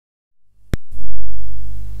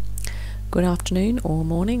good afternoon or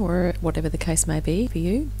morning, or whatever the case may be for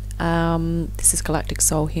you. This is Galactic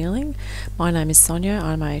Soul Healing. My name is Sonia.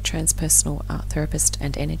 I'm a transpersonal art therapist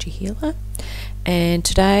and energy healer. And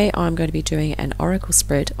today I'm going to be doing an oracle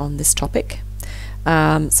spread on this topic.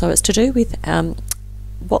 So it's to do with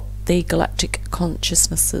what the galactic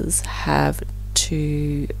consciousnesses have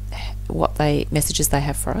to messages they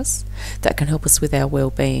have for us that can help us with our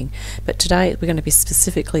well-being. But today we're going to be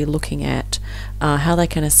specifically looking at how they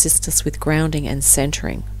can assist us with grounding and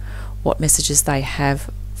centering, what messages they have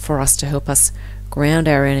for us to help us ground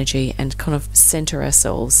our energy and kind of center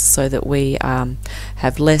ourselves so that we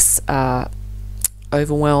have less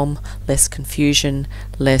overwhelm, less confusion,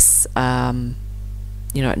 less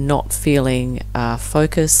not feeling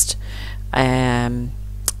focused. So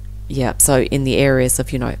in the areas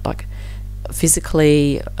of like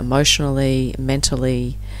physically, emotionally,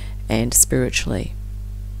 mentally and spiritually.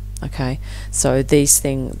 Okay, so these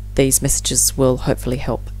messages will hopefully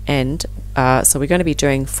help. And so we're going to be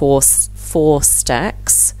doing four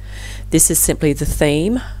stacks. This is simply the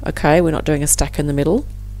theme. Okay, we're not doing a stack in the middle.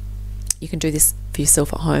 You can do this for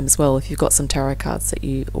yourself at home as well if you've got some tarot cards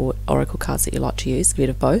or oracle cards that you like to use, a bit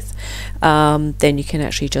of both. Then you can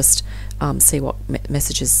actually just see what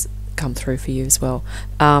messages come through for you as well.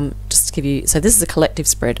 Just to give you, so this is a collective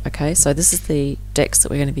spread. Okay, so this is the decks that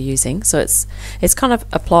we're going to be using. So it's kind of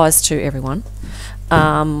applies to everyone,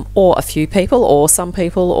 or a few people, or some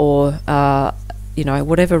people, or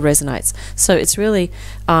whatever resonates. So it's really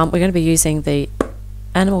we're going to be using the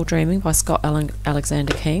Animal Dreaming by Scott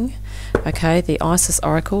Alexander King. Okay, the Isis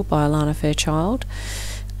Oracle by Alana Fairchild,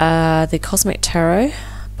 the Cosmic Tarot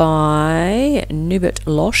by Nubert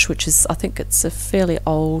Losh, which is, I think it's a fairly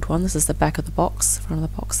old one. This is the back of the box, front of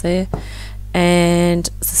the box there, and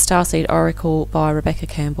the Starseed Oracle by Rebecca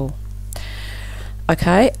Campbell.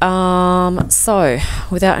 Okay, so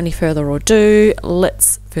without any further ado,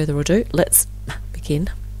 let's begin.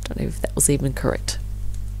 Don't know if that was even correct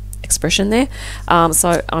expression there.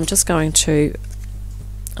 So I'm just going to,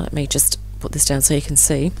 let me just put this down so you can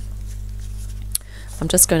see. I'm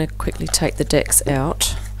just going to quickly take the decks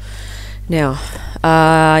out. Now,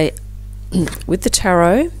 with the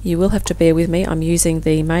tarot, you will have to bear with me. I'm using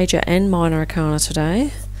the major and minor arcana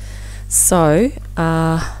today. So,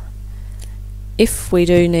 if we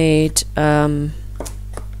do need, if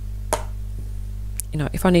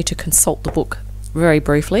I need to consult the book very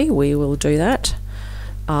briefly, we will do that.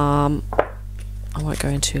 I won't go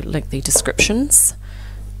into lengthy descriptions,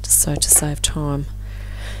 just so to save time.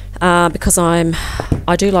 Because I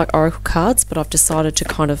do like oracle cards, but I've decided to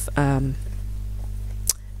kind of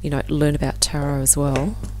learn about tarot as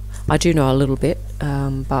well. I do know a little bit,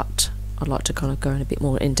 but I'd like to kind of go in a bit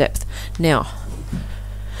more in depth now.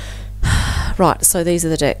 Right, so these are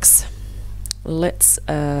the decks. Let's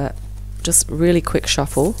just really quick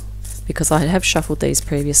shuffle, because I have shuffled these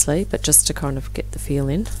previously, but just to kind of get the feel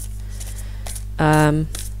in.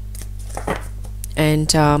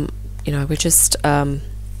 We just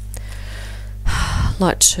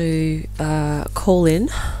like to call in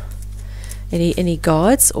any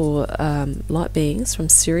guides or light beings from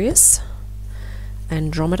Sirius,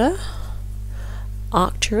 Andromeda,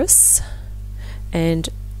 Arcturus, and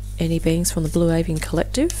any beings from the Blue Avian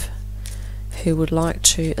collective who would like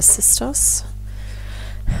to assist us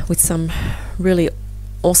with some really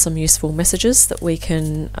awesome, useful messages that we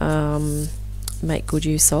can make good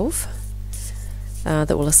use of,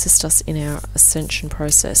 that will assist us in our ascension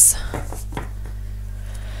process.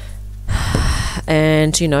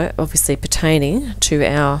 And obviously pertaining to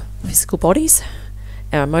our physical bodies,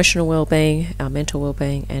 our emotional well-being, our mental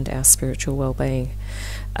well-being, and our spiritual well-being.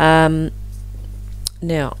 Now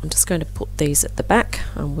I'm just going to put these at the back,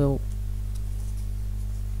 and we'll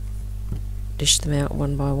dish them out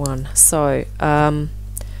one by one. So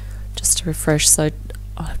just to refresh, so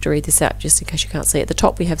I'll have to read this out just in case you can't see. At the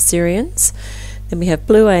top we have Sirians, then we have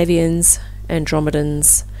Blue Avians,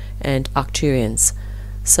 Andromedans, and Arcturians.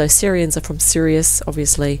 So Sirians are from Sirius,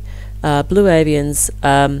 obviously. Blue Avians,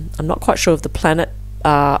 I'm not quite sure of the planet.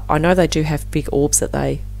 I know they do have big orbs that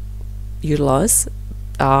they utilise.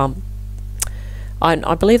 I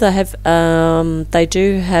believe they have. They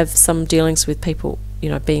do have some dealings with people,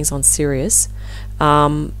 beings on Sirius.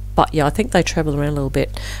 But yeah, I think they travel around a little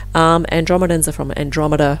bit. Andromedans are from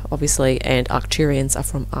Andromeda, obviously, and Arcturians are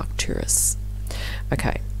from Arcturus.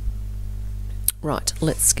 Okay. Right,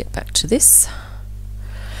 let's get back to this.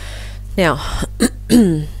 Now,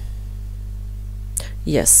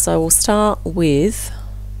 yes, so we'll start with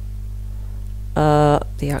the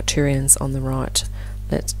Arcturians on the right.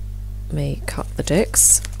 Let me cut the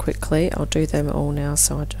decks quickly. I'll do them all now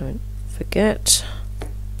so I don't forget.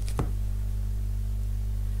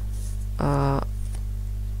 there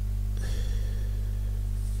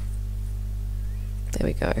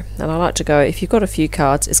we go. And I like to go, if you've got a few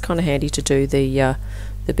cards, it's kind of handy to do the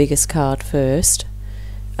biggest card first.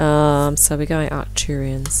 So we're going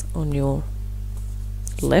Arcturians on your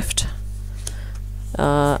left.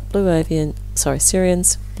 Sirians,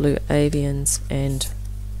 Blue Avians, and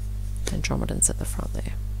Andromedans at the front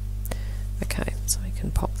there. Okay, so we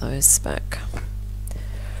can pop those back.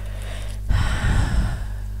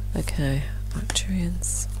 Okay,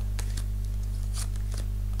 Arcturians.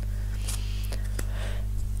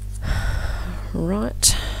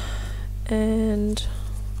 Right, and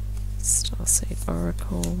Starseed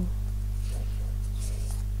Oracle.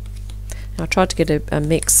 Now I tried to get a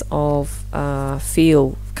mix of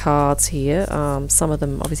feel cards here. Some of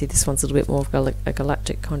them, obviously this one's a little bit more of a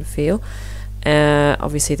galactic kind of feel.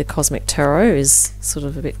 Obviously the Cosmic Tarot is sort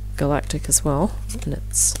of a bit galactic as well, and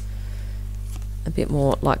it's a bit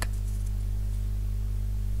more like,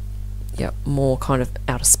 yeah, more kind of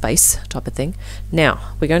outer space type of thing.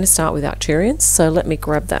 Now we're going to start with Arcturians, so let me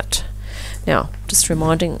grab that. Now just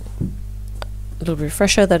reminding, a little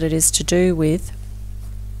refresher, that it is to do with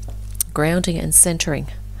grounding and centering,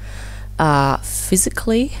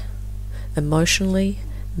 physically, emotionally,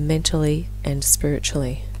 mentally, and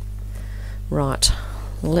spiritually. Right,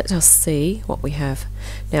 let us see what we have.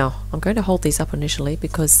 Now I'm going to hold these up initially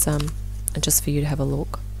because and just for you to have a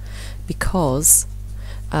look, because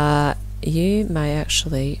you may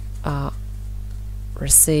actually have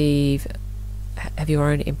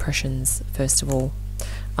your own impressions first of all.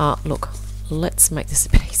 Look, let's make this a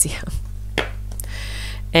bit easier.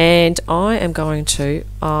 And I am going to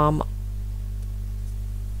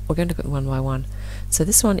we're going to go one by one. So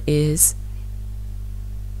this one is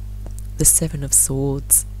the Seven of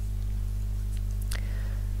Swords.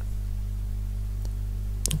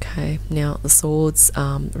 Okay, now the swords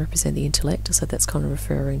represent the intellect, so that's kind of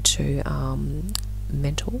referring to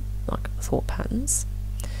mental, like thought patterns.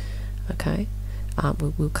 Okay,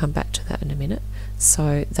 we'll come back to that in a minute.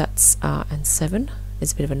 So that's and 7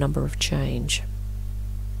 is a bit of a number of change.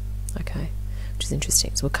 Okay, which is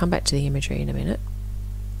interesting. So we'll come back to the imagery in a minute.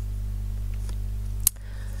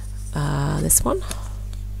 This one.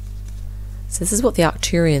 So this is what the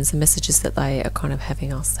Arcturians, the messages that they are kind of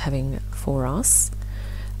having for us,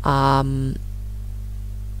 to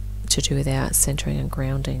do with our centering and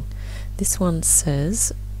grounding. This one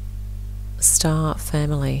says Star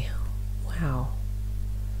Family. Wow,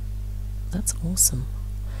 that's awesome.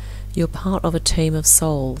 You're part of a team of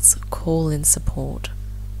souls. Call in support.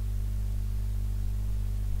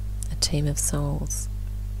 A team of souls.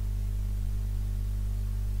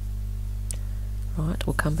 Right,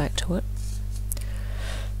 we'll come back to it.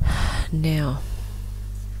 Now,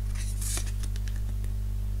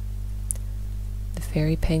 the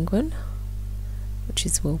Fairy Penguin, which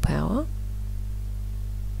is willpower.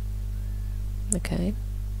 Okay.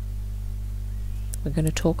 We're going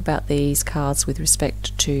to talk about these cards with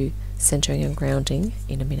respect to centering and grounding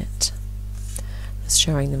in a minute. Just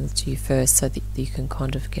showing them to you first so that you can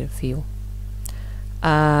kind of get a feel.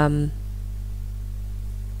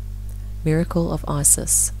 Miracle of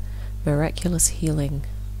Isis, miraculous healing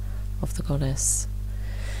of the goddess.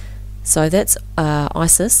 So that's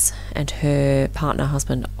Isis and her partner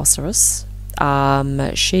husband Osiris.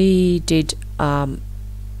 She did, I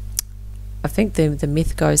think the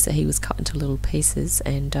myth goes that he was cut into little pieces,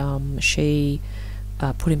 and she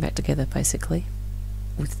put him back together basically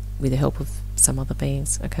with the help of some other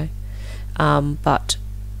beings. Okay, but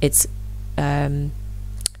it's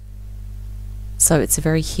so it's a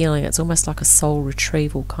very healing, it's almost like a soul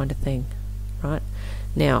retrieval kind of thing. Right,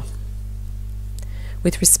 now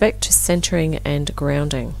with respect to centering and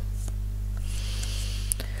grounding,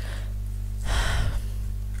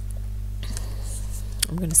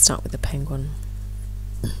 I'm going to start with the penguin.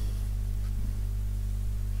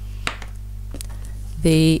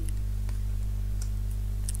 The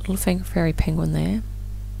little fairy penguin there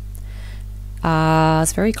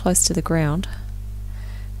is very close to the ground,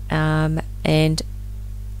 and in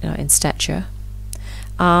stature,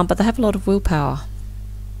 but they have a lot of willpower.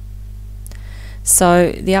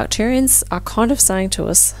 So the Arcturians are kind of saying to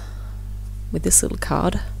us with this little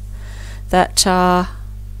card that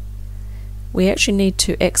we actually need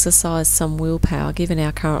to exercise some willpower. Given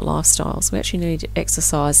our current lifestyles, we actually need to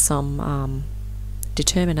exercise some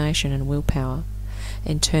determination and willpower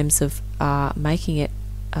in terms of making it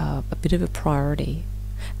a bit of a priority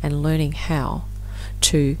and learning how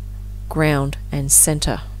to ground and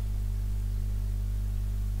center,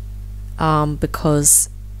 because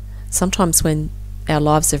sometimes when our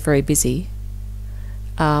lives are very busy,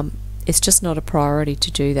 it's just not a priority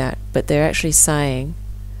to do that. But they're actually saying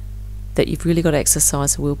that you've really got to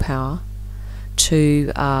exercise willpower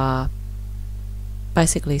to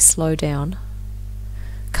basically slow down,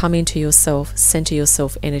 come into yourself, center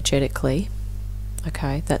yourself energetically.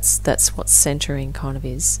 Okay, that's what centering kind of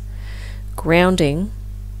is. Grounding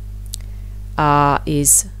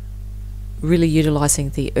is really utilizing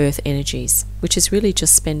the earth energies, which is really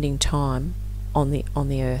just spending time on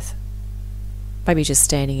the earth. Maybe just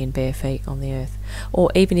standing in bare feet on the earth, or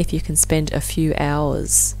even if you can spend a few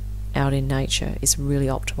hours out in nature is really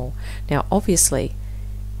optimal. Now obviously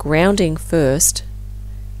grounding first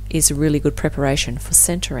is a really good preparation for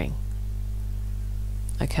centering.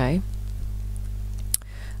 Okay,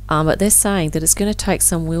 but they're saying that it's going to take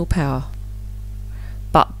some willpower,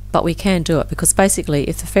 but we can do it, because basically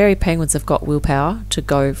if the fairy penguins have got willpower to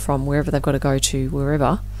go from wherever they've got to go to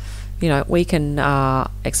wherever, you know, we can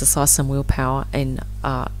exercise some willpower in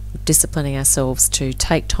disciplining ourselves to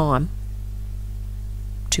take time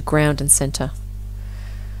to ground and center.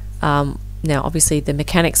 Now obviously the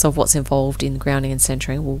mechanics of what's involved in grounding and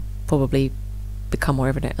centering will probably become more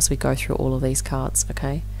evident as we go through all of these cards.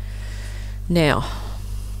 Okay, now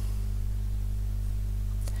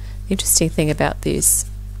the interesting thing about this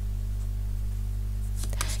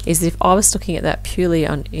is that if I was looking at that purely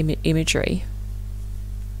on imagery,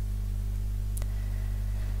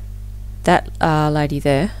 that lady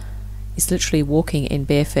there is literally walking in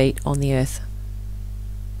bare feet on the earth,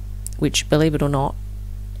 which, believe it or not,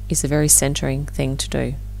 is a very centering thing to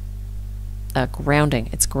do. Grounding,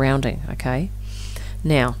 it's grounding. Okay,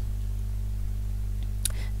 now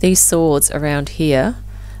these swords around here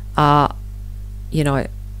are, you know,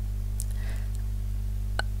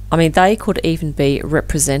 I mean, they could even be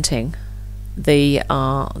representing the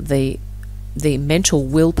mental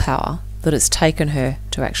willpower that it's taken her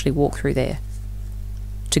to actually walk through there,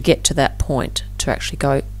 to get to that point, to actually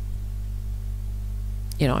go,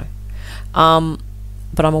 you know.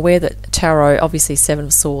 But I'm aware that tarot, obviously Seven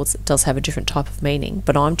of Swords, does have a different type of meaning,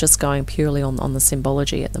 but I'm just going purely on the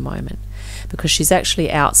symbology at the moment, because she's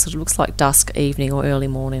actually out, so it looks like dusk, evening or early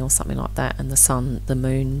morning or something like that, and the sun, the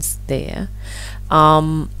moon's there,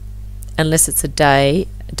 unless it's a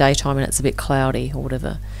daytime and it's a bit cloudy or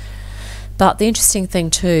whatever. But the interesting thing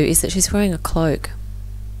too is that she's wearing a cloak,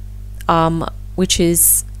 which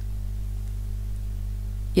is,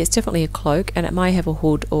 yeah, it's definitely a cloak, and it may have a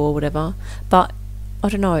hood or whatever, but I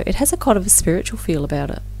don't know, it has a kind of a spiritual feel about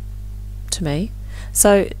it to me.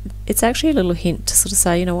 So it's actually a little hint to sort of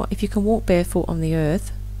say, you know what, if you can walk barefoot on the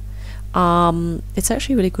earth, it's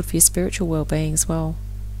actually really good for your spiritual well-being as well.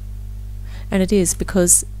 And it is,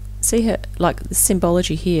 because see her, like the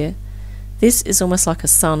symbology here, this is almost like a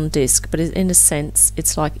sun disk, but in a sense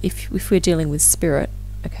it's like if we're dealing with spirit,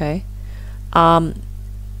 okay,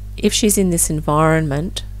 if she's in this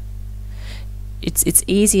environment, it's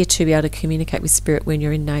easier to be able to communicate with spirit when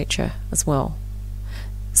you're in nature as well.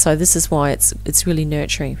 So this is why it's really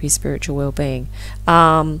nurturing for your spiritual well-being.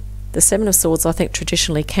 The Seven of Swords, I think,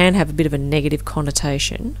 traditionally can have a bit of a negative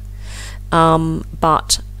connotation,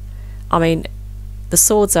 but I mean, the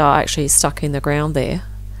swords are actually stuck in the ground there,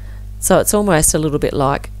 so it's almost a little bit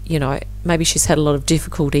like, you know, maybe she's had a lot of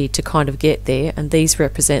difficulty to kind of get there, and these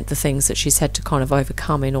represent the things that she's had to kind of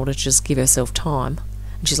overcome in order to just give herself time.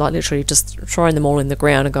 And she's like literally just throwing them all in the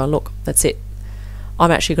ground and going, look, that's it, I'm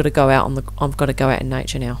actually got to go out I've got to go out in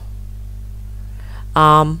nature now.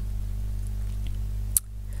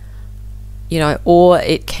 You know, or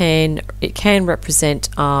it can represent,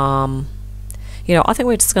 you know, I think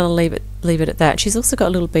we're just going to leave it at that. She's also got a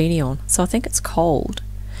little beanie on, so I think it's cold.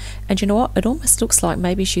 And you know what, it almost looks like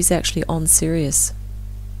maybe she's actually on Sirius.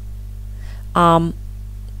 But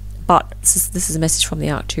this is a message from the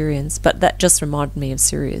Arcturians, but that just reminded me of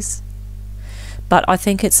Sirius. But I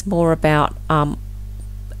think it's more about the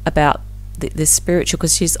spiritual,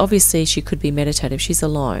 because she's obviously, she could be meditative, she's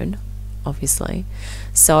alone obviously,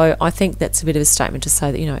 so I think that's a bit of a statement to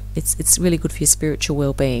say that, you know, it's really good for your spiritual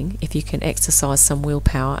well-being if you can exercise some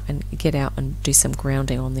willpower and get out and do some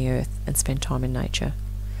grounding on the earth and spend time in nature.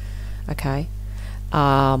 Okay,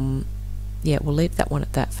 yeah, we'll leave that one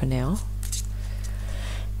at that for now.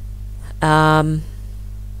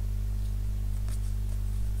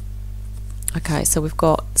 Okay, so we've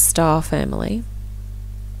got Star Family.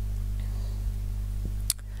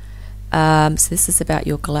 So this is about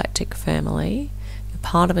your galactic family. You're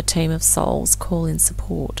part of a team of souls. Call in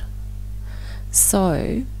support.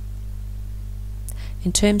 So,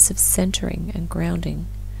 in terms of centering and grounding,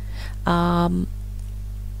 the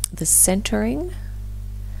centering,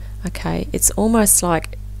 okay, it's almost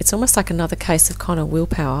like another case of kind of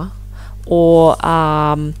willpower, or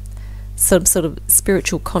some sort of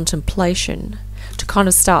spiritual contemplation, to kind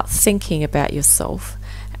of start thinking about yourself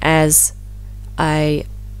as a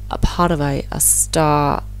part of a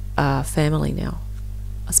star family now,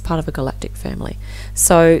 as part of a galactic family.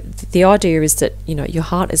 So the idea is that, you know, your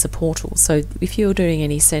heart is a portal. So if you're doing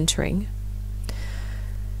any centering,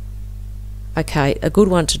 okay, a good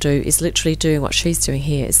one to do is literally doing what she's doing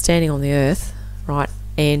here, is standing on the earth, right,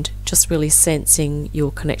 and just really sensing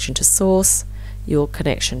your connection to source, your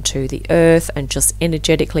connection to the earth, and just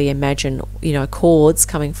energetically imagine, you know, chords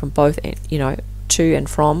coming from both, you know, to and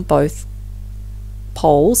from both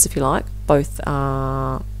poles, if you like, both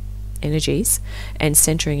energies, and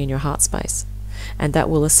centering in your heart space. And that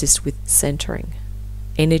will assist with centering,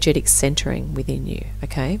 energetic centering within you,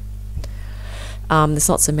 okay? There's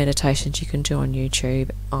lots of meditations you can do on YouTube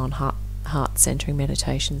on heart centering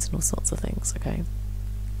meditations and all sorts of things, okay?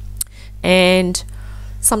 And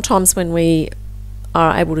sometimes when we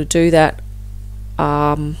are able to do that,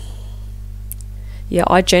 yeah,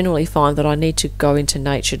 I generally find that I need to go into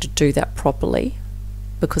nature to do that properly,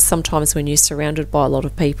 because sometimes when you're surrounded by a lot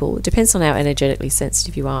of people, it depends on how energetically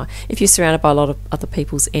sensitive you are. If you're surrounded by a lot of other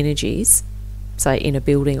people's energies, say in a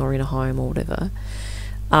building or in a home or whatever,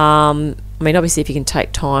 I mean, obviously if you can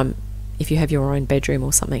take time, if you have your own bedroom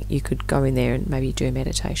or something, you could go in there and maybe do a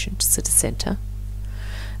meditation just at a centre,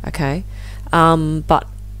 okay? But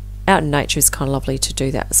out in nature is kind of lovely to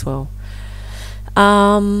do that as well.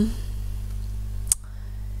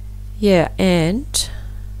 Yeah, and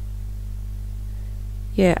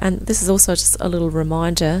this is also just a little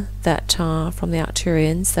reminder that from the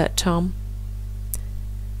Arcturians that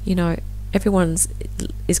you know, everyone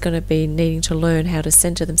is going to be needing to learn how to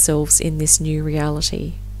center themselves in this new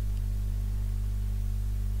reality,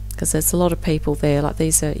 because there's a lot of people there, like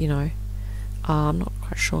these are, you know, I'm not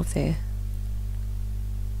quite sure if they're,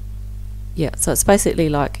 yeah, so it's basically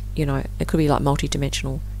like, you know, it could be like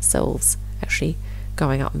multi-dimensional selves actually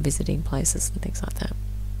going up and visiting places and things like that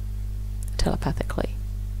telepathically.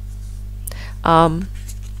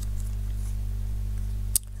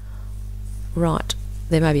 Right,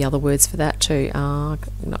 there may be other words for that too,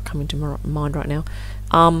 not coming to my mind right now.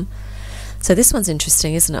 So this one's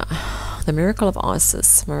interesting, isn't it? The miracle of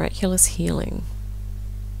Isis, miraculous healing.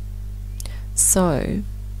 So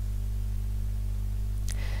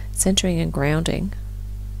centering and grounding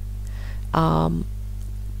has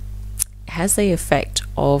the effect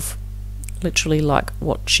of literally like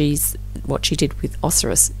what she did with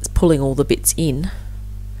Osiris, pulling all the bits in,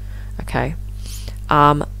 okay?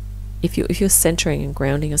 If you're centering and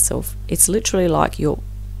grounding yourself, it's literally like you're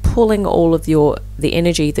pulling all of the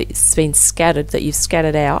energy that's been scattered, that you've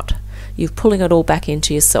scattered out, you're pulling it all back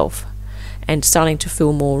into yourself and starting to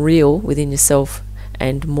feel more real within yourself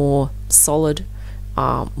and more solid,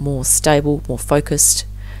 more stable, more focused,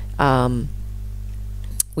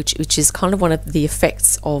 which is kind of one of the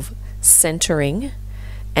effects of centering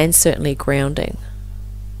and certainly grounding.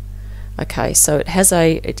 Okay, so it has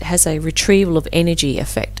a retrieval of energy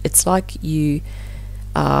effect. It's like you,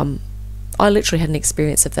 I literally had an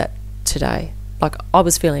experience of that today. Like I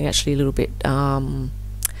was feeling actually a little bit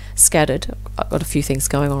scattered. I've got a few things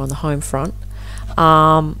going on the home front.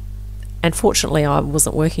 And fortunately I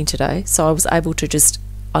wasn't working today, so I was able to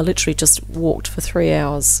I literally just walked for 3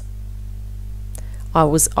 hours. I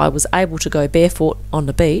was able to go barefoot on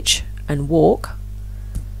the beach and walk,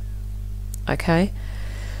 okay?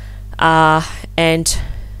 And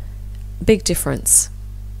big difference,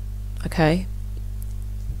 okay?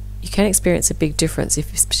 You can experience a big difference,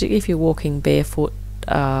 particularly if you're walking barefoot,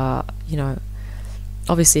 you know,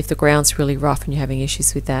 obviously if the ground's really rough and you're having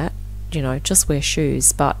issues with that, you know, just wear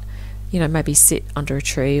shoes, but you know, maybe sit under a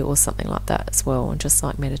tree or something like that as well, and just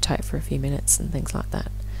like meditate for a few minutes and things like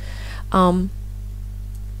that.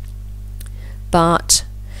 But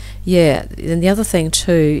yeah, and the other thing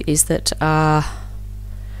too is that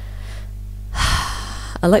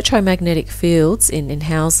electromagnetic fields in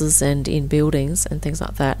houses and in buildings and things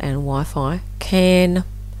like that, and Wi-Fi can,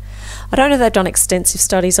 I don't know if they've done extensive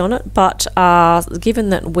studies on it, but given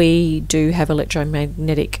that we do have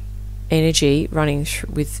electromagnetic energy running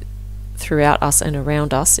throughout us and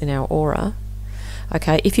around us in our aura,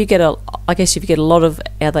 okay, if you get I guess if you get a lot of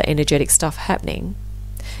other energetic stuff happening,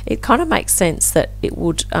 it kind of makes sense that it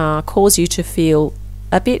would cause you to feel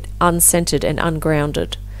a bit uncentered and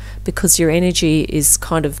ungrounded, because your energy is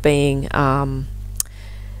kind of being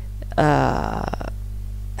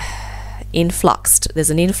influxed.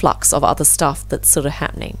 There's an influx of other stuff that's sort of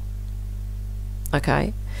happening,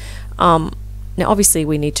 okay? Now obviously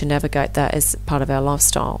we need to navigate that as part of our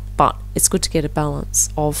lifestyle, but it's good to get a balance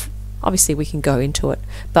of, obviously we can go into it,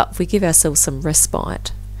 but if we give ourselves some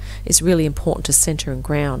respite, it's really important to center and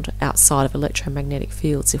ground outside of electromagnetic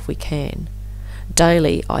fields if we can.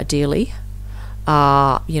 Daily, ideally.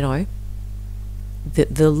 You know,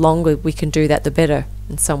 the longer we can do that, the better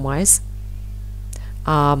in some ways.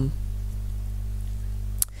 Yeah,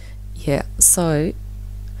 so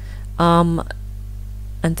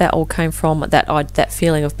and that all came from that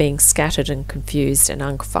feeling of being scattered and confused and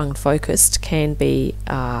unfocused can be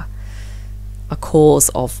a cause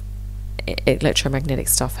of electromagnetic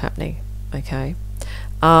stuff happening. Okay,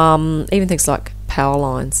 even things like power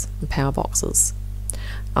lines and power boxes.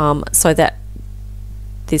 So that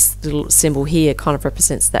this little symbol here kind of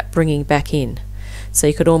represents that bringing back in. So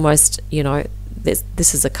you could almost, you know,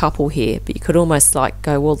 this is a couple here, but you could almost like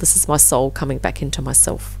go, well, this is my soul coming back into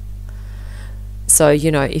myself. So,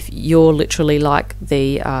 you know, if you're literally like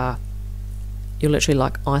you're literally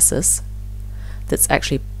like Isis, that's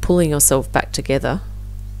actually pulling yourself back together,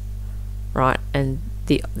 right? And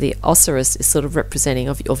the Osiris is sort of representing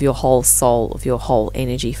of your whole soul, of your whole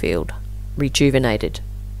energy field, rejuvenated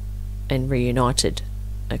and reunited,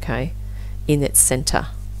 okay, in its center.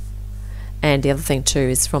 And the other thing too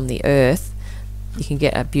is from the earth, you can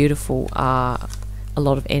get a beautiful, a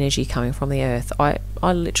lot of energy coming from the earth. I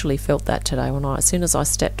literally felt that today when as soon as I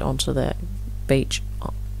stepped onto the beach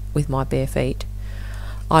with my bare feet,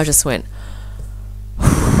 I just went,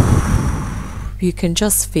 you can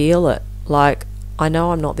just feel it. Like, I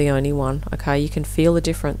know I'm not the only one, okay? You can feel the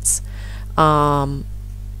difference.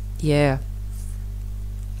 Yeah.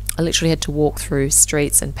 I literally had to walk through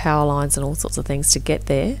streets and power lines and all sorts of things to get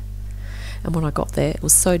there. And when I got there, it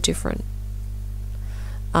was so different.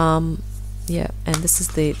 Yeah, and this is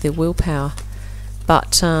the willpower.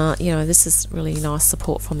 But, you know, this is really nice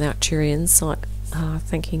support from the Arcturians, like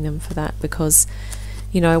thanking them for that, because,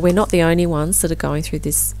 you know, we're not the only ones that are going through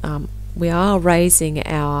this. We are raising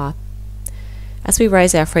as we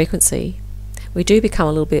raise our frequency, we do become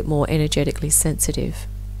a little bit more energetically sensitive,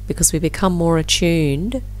 because we become more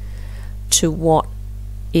attuned to what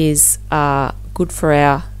is good for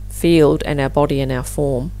our field and our body and our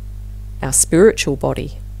form, our spiritual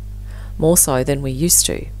body, more so than we used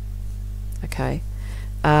to, okay?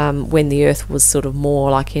 When the earth was sort of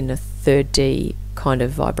more like in a 3D kind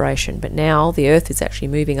of vibration, but now the earth is actually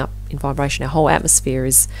moving up in vibration. Our whole atmosphere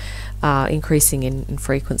is increasing in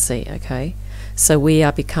frequency, okay? So we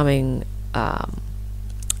are becoming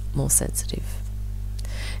more sensitive,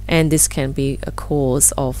 and this can be a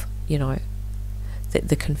cause of, you know,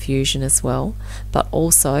 the confusion as well. But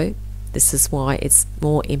also, this is why it's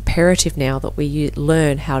more imperative now that we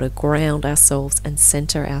learn how to ground ourselves and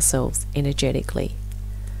center ourselves energetically,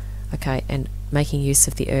 okay? And making use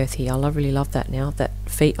of the earth here, I really love that now, that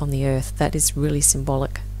feet on the earth, that is really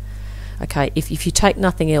symbolic, okay? If you take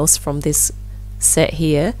nothing else from this set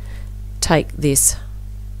here, take this.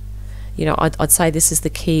 You know, I'd say this is the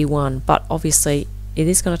key one, but obviously it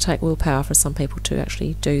is going to take willpower for some people to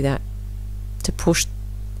actually do that, to push,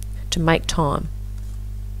 to make time.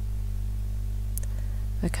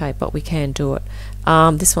 Okay, but we can do it.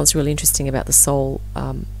 This one's really interesting about the soul,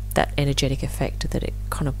 that energetic effect, that it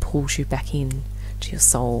kind of pulls you back in to your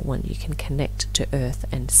soul when you can connect to earth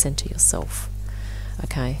and center yourself.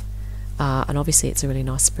 Okay, and obviously it's a really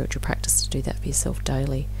nice spiritual practice to do that for yourself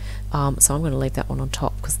daily. So I'm going to leave that one on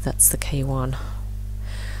top because that's the key one.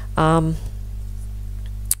 Now,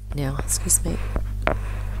 excuse me,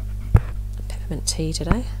 peppermint tea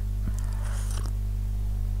today.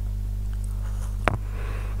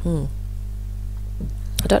 I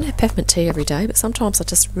don't have peppermint tea every day, but sometimes I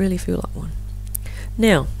just really feel like one.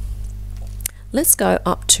 Now, let's go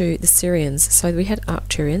up to the Sirians. So we had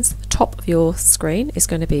Arcturians. The top of your screen is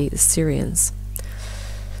going to be the Sirians.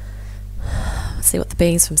 Let's see what the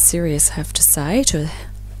beings from Sirius have to say to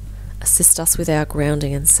assist us with our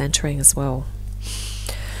grounding and centering as well.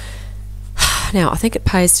 Now, I think it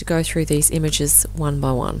pays to go through these images one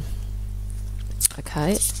by one.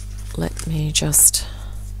 Okay, let me just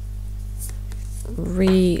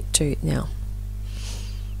redo it now.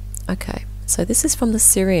 Okay, so this is from the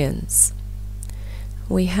Sirians.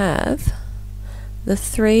 We have the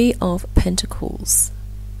Three of Pentacles.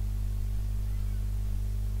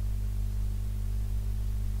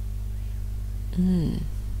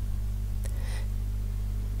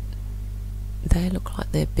 They look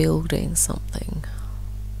like they're building something.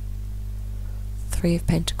 Three of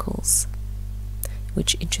Pentacles,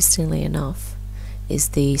 which interestingly enough is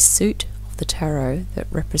the suit of the tarot that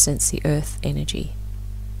represents the earth energy.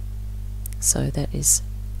 So that is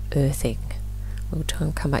earthing. We'll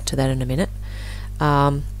come back to that in a minute.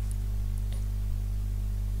 Right,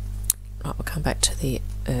 we'll come back to the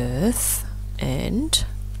earth, and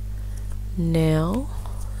now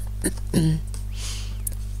We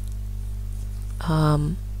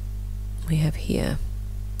have here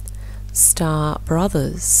Star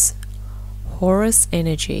Brothers, Horus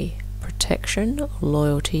energy, protection,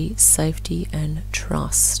 loyalty, safety, and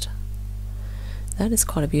trust. That is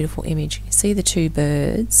quite a beautiful image. You see the two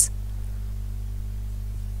birds.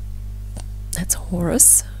 That's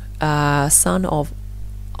Horus, son of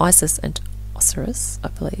Isis and Osiris, I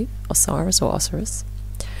believe. Osiris or Osiris.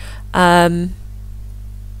 And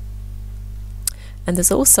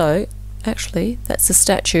there's also, actually, that's a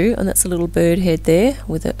statue, and that's a little bird head there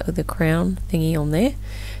with a crown thingy on there,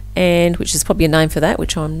 and which is probably a name for that,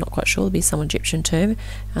 which I'm not quite sure. It'll be some Egyptian term.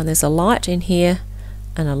 And there's a light in here,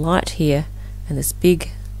 and a light here, and this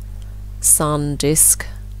big sun disk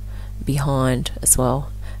behind as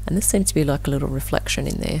well. And this seems to be like a little reflection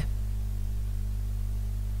in there.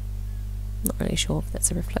 Not really sure if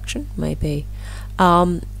that's a reflection. Maybe.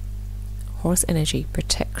 Horus energy,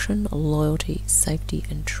 protection, loyalty, safety,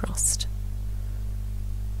 and trust.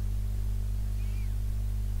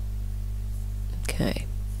 Okay,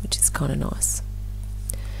 which is kind of nice.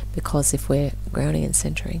 Because if we're grounding and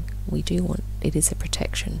centering, we do want, it is a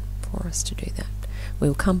protection for us to do that. We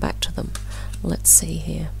will come back to them. Let's see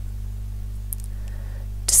here.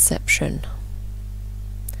 Deception.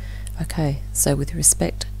 Okay, so with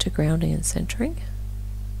respect to grounding and centering,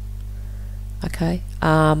 okay,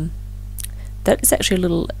 that is actually a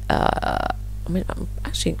little, I mean, I'm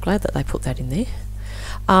actually glad that they put that in there.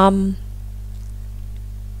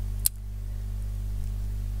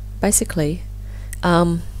 Basically,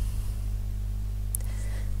 the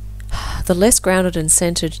less grounded and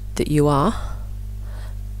centered that you are,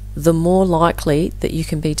 the more likely that you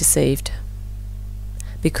can be deceived.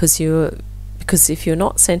 Because if you're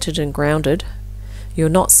not centered and grounded, you're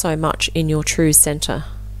not so much in your true center.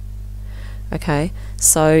 Okay,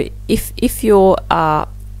 so if you're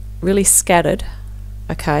really scattered,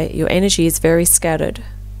 okay, your energy is very scattered,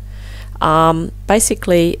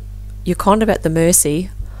 basically you're kind of at the mercy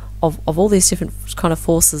of all these different kind of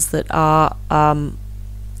forces that are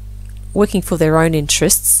working for their own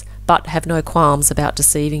interests, but have no qualms about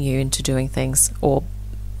deceiving you into doing things, or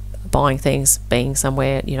buying things, being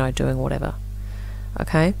somewhere, you know, doing whatever.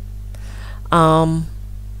 Okay.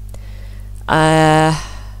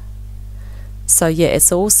 So yeah,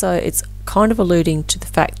 it's kind of alluding to the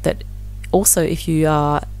fact that also if you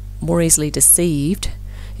are more easily deceived,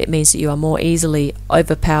 it means that you are more easily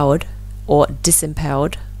overpowered or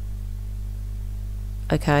disempowered.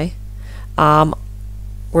 Okay.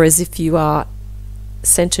 Whereas if you are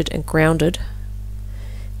centered and grounded,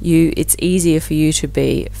 it's easier for you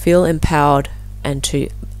to feel empowered and to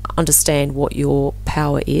understand what your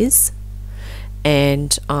power is,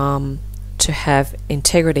 and to have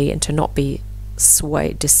integrity and to not be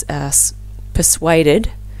persuaded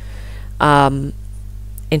into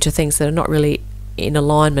things that are not really in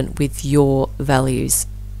alignment with your values,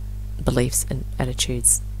 beliefs, and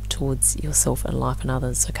attitudes towards yourself and life and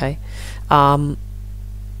others. Okay.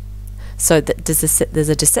 So there's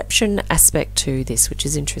a deception aspect to this, which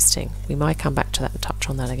is interesting. We might come back to that and touch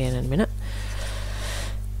on that again in a minute.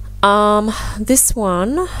 This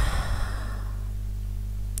one,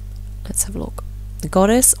 let's have a look. The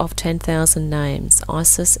goddess of 10,000 names,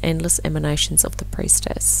 Isis, endless emanations of the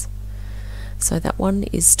priestess. So that one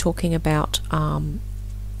is talking about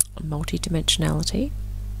multidimensionality,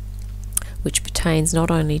 which pertains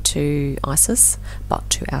not only to Isis but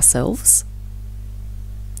to ourselves.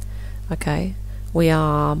 Okay, we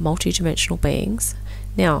are multidimensional beings.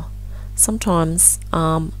 Now, sometimes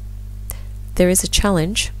there is a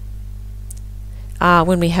challenge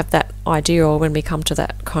when we have that idea, or when we come to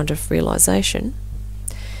that kind of realization,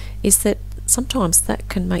 is that sometimes that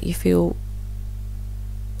can make you feel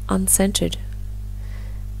uncentered.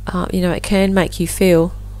 You know, it can make you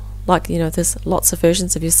feel like, you know, there's lots of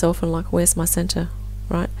versions of yourself and like, where's my center,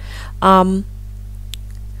 right?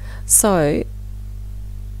 So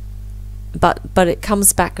but it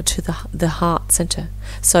comes back to the heart center.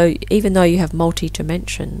 So even though you have multi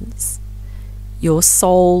dimensions, your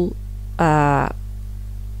soul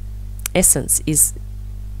essence is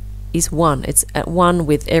one. It's at one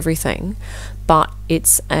with everything, but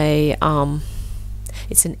it's an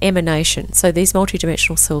emanation. So these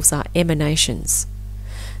multidimensional selves are emanations.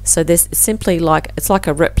 So there's simply like, it's like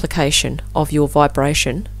a replication of your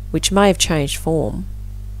vibration, which may have changed form.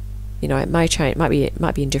 You know, it may change, it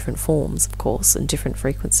might be in different forms, of course, and different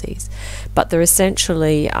frequencies, but they're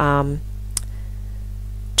essentially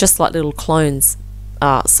just like little clones,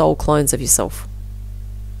 soul clones of yourself.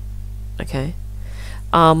 Okay.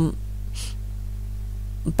 But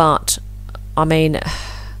I mean,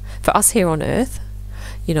 for us here on Earth,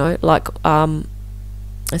 You know, like,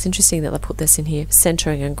 it's interesting that they put this in here,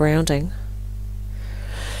 centering and grounding.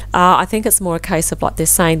 I think it's more a case of, like, they're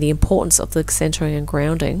saying the importance of the centering and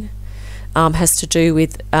grounding has to do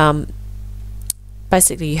with,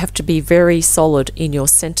 basically, you have to be very solid in your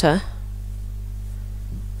center,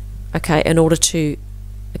 okay, in order to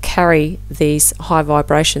carry these high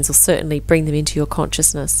vibrations, or certainly bring them into your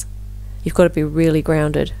consciousness. You've got to be really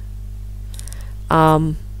grounded.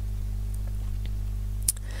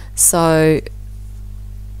 So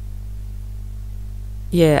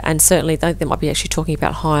yeah, and certainly they might be actually talking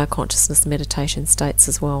about higher consciousness meditation states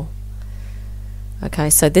as well.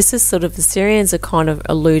 Okay, so this is sort of, the Sirians are kind of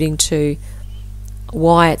alluding to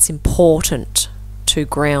why it's important to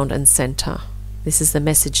ground and center. This is the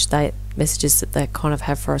messages that they kind of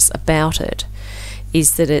have for us about it,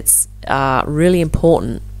 is that it's really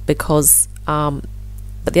important because,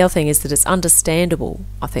 but the other thing is that it's understandable.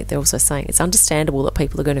 I think they're also saying it's understandable that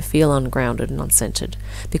people are going to feel ungrounded and uncentered,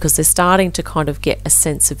 because they're starting to kind of get a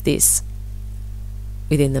sense of this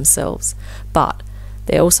within themselves. But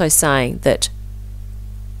they're also saying that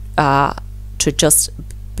to just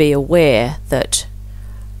be aware that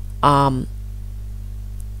that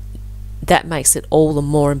makes it all the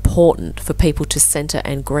more important for people to center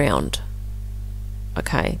and ground.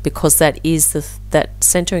 Okay, because that is that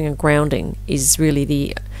centering and grounding is really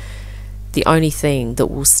the only thing that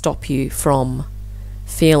will stop you from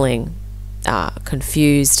feeling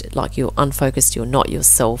confused, like you're unfocused, you're not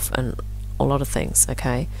yourself, and a lot of things.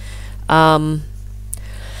 Okay,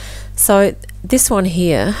 so this one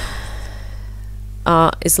here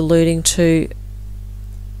is alluding to,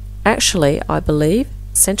 actually, I believe,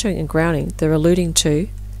 centering and grounding. They're alluding to,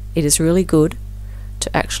 it is really good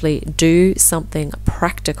to actually do something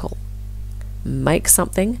practical, make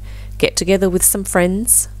something, get together with some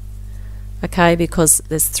friends, okay, because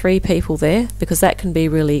there's 3 people there, because that can be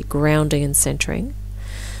really grounding and centering.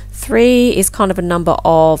 3 is kind of a number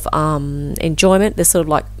of enjoyment. There's sort of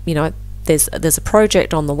like, you know, there's a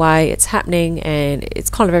project on the way, it's happening, and it's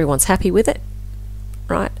kind of everyone's happy with it,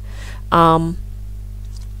 right? And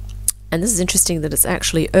this is interesting that it's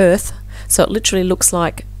actually Earth, so it literally looks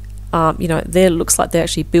like, you know, looks like they're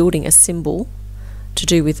actually building a symbol to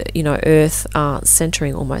do with, you know, Earth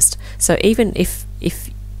centering almost. So even if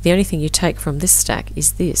the only thing you take from this stack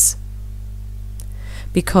is this,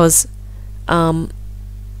 because the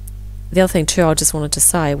other thing too I just wanted to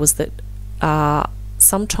say was that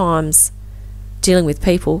sometimes dealing with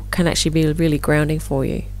people can actually be really grounding for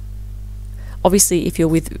you. Obviously, if you're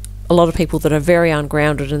with a lot of people that are very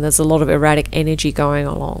ungrounded and there's a lot of erratic energy going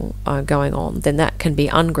on, then that can be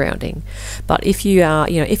ungrounding. But if you are,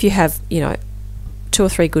 you know, if you have, you know, 2 or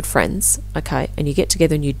 3 good friends, okay, and you get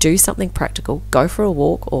together and you do something practical, go for a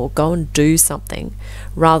walk or go and do something,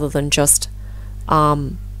 rather than just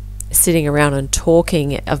sitting around and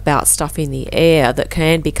talking about stuff in the air that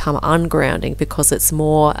can become ungrounding because it's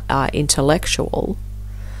more intellectual,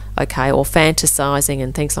 okay, or fantasizing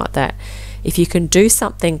and things like that. If you can do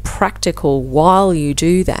something practical while you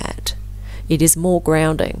do that, it is more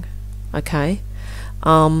grounding, okay?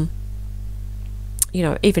 You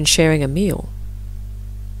know, even sharing a meal,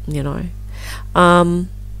 you know.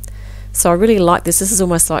 So I really like this. This is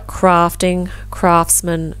almost like crafting,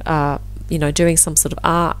 craftsman, you know, doing some sort of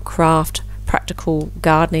art, craft, practical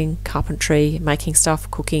gardening, carpentry, making stuff,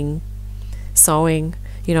 cooking, sewing,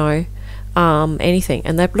 you know, anything.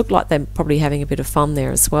 And they look like they're probably having a bit of fun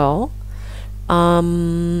there as well.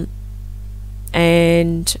 And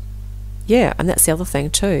yeah, and that's the other thing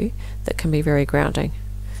too that can be very grounding,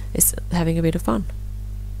 is having a bit of fun.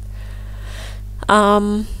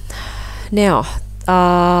 Now,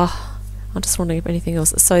 I'm just wondering if anything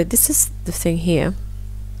else. So this is the thing here.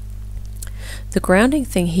 The grounding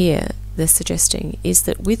thing here they're suggesting is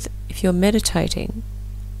that if you're meditating,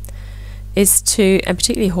 is to, and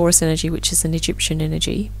particularly Horus energy, which is an Egyptian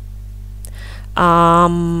energy,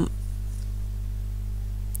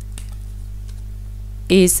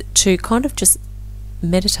 is to kind of just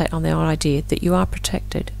meditate on the idea that you are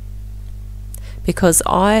protected. Because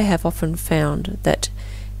I have often found that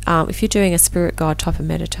if you're doing a spirit guide type of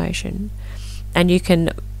meditation, and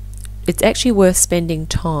it's actually worth spending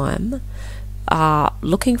time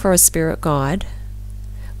looking for a spirit guide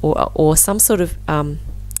or some sort of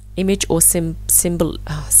image or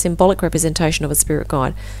symbolic representation of a spirit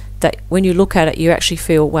guide, that when you look at it you actually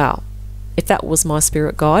feel, wow, if that was my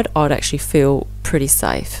spirit guide, I'd actually feel pretty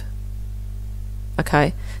safe.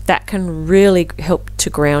 Okay, that can really help to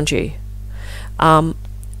ground you. And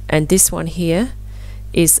this one here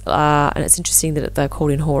is, and it's interesting that they're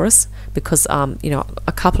called in Horus, because you know,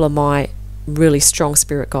 a couple of my really strong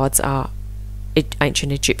spirit guides are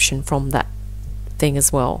ancient Egyptian from that thing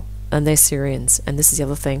as well. And they're Sirians. And this is the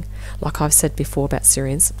other thing, like I've said before about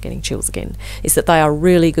Sirians, I'm getting chills again, is that they are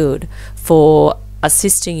really good for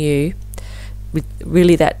assisting you with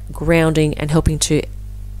really that grounding and helping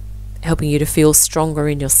you to feel stronger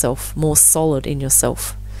in yourself, more solid in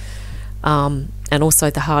yourself. And also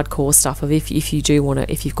the hardcore stuff of if you do want to,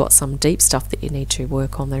 if you've got some deep stuff that you need to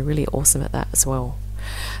work on, they're really awesome at that as well.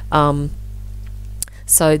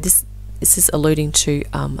 So this is alluding to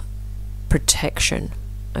protection.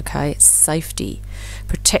 Okay, safety,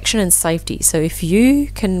 protection and safety. So if you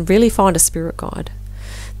can really find a spirit guide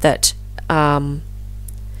that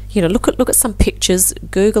you know, look at some pictures,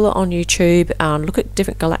 Google it on YouTube, look at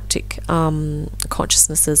different galactic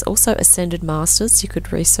consciousnesses, also ascended masters you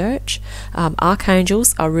could research.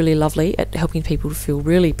 Archangels are really lovely at helping people to feel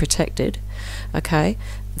really protected. Okay,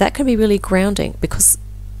 that can be really grounding, because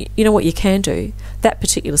you know what you can do, that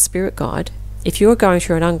particular spirit guide, if you're going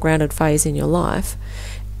through an ungrounded phase in your life,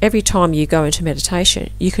 every time you go into meditation,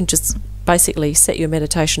 you can just basically set your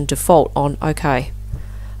meditation default on, okay,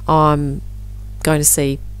 I'm going to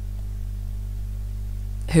see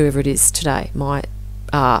whoever it is today, my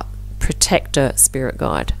protector spirit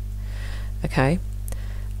guide. Okay,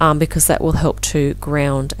 because that will help to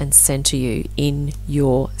ground and center you in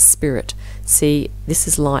your spirit. See, this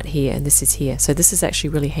is light here and this is here, so this is actually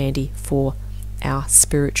really handy for our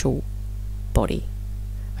spiritual body.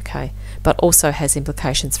 Okay, but also has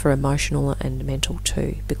implications for emotional and mental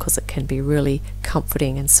too, because it can be really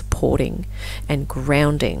comforting and supporting and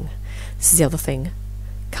grounding. This is the other thing,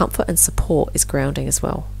 comfort and support is grounding as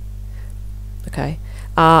well. Okay,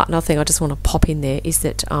 another thing I just want to pop in there is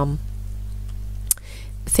that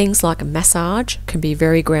things like a massage can be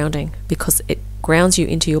very grounding, because it grounds you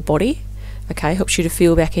into your body. Okay, helps you to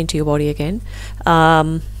feel back into your body again.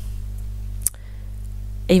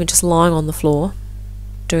 Even just lying on the floor,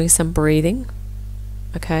 doing some breathing.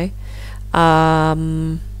 Okay,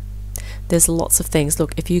 there's lots of things.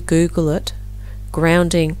 Look, if you Google it,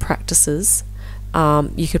 grounding practices,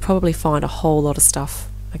 you could probably find a whole lot of stuff.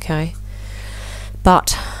 Okay,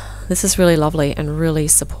 but this is really lovely and really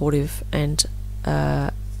supportive, and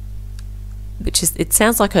it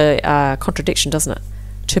sounds like a contradiction, doesn't it,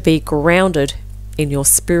 to be grounded in your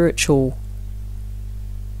spiritual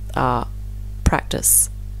practice,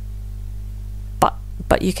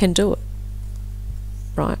 but you can do it,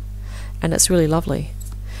 right? And it's really lovely.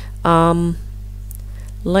 So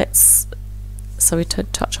we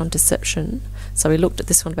touch on deception. So we looked at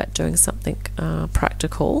this one about doing something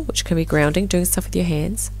practical, which can be grounding, doing stuff with your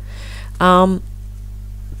hands.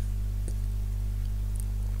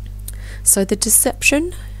 So the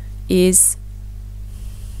deception is,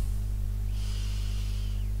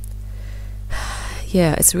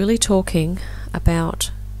 yeah, it's really talking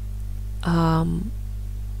about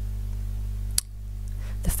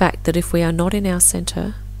the fact that if we are not in our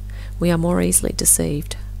center, we are more easily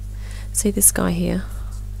deceived. See this guy here?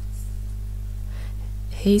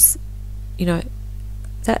 He's, you know,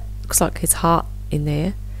 that looks like his heart in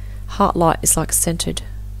there. Heart light is like centered.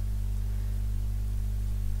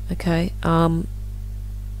 Okay,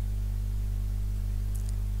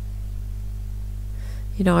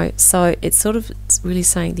 you know, so it's really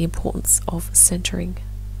saying the importance of centering.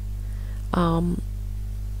 And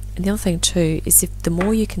the other thing too is, if the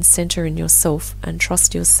more you can center in yourself and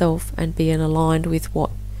trust yourself and be aligned with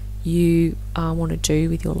what you want to do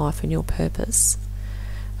with your life and your purpose,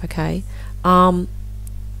 okay,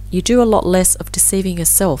 you do a lot less of deceiving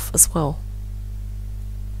yourself as well.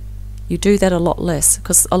 You do that a lot less,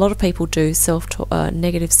 because a lot of people do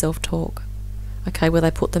negative self-talk, okay, where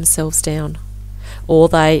they put themselves down, or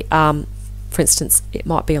they for instance, it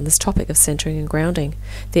might be on this topic of centering and grounding.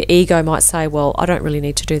 Their ego might say, well, I don't really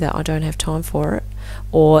need to do that, I don't have time for it,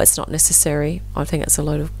 or it's not necessary, I think it's a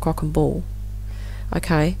load of crock and bull.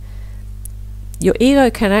 Okay, your ego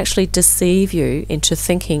can actually deceive you into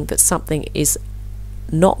thinking that something is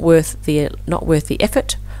not worth the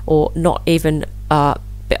effort, or not even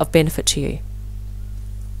of benefit to you.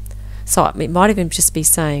 So it might even just be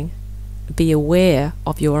saying, be aware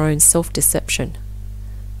of your own self-deception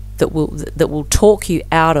that will talk you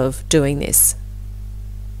out of doing this.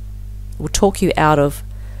 It will talk you out of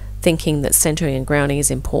thinking that centering and grounding is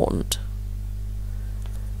important.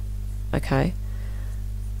 Okay,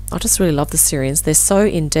 I just really love the Sirians. They're so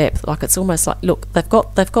in depth. Like, it's almost like, look, they've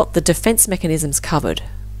got the defense mechanisms covered.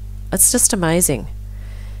 It's just amazing.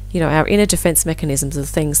 You know, our inner defense mechanisms are the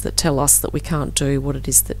things that tell us that we can't do what it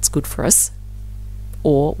is that's good for us,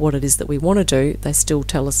 or what it is that we want to do. They still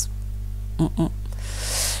tell us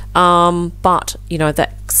but you know,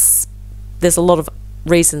 there's a lot of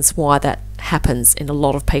reasons why that happens in a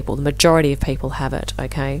lot of people. The majority of people have it,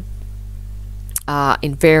 okay?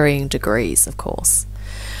 In varying degrees, of course.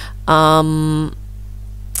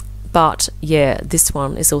 But yeah, this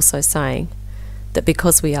one is also saying that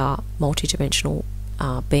because we are multidimensional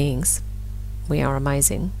beings, we are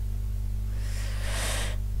amazing.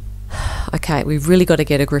 Okay, we've really got to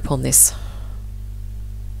get a grip on this.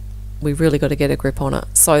 We've really got to get a grip on it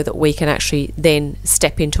so that we can actually then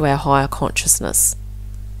step into our higher consciousness.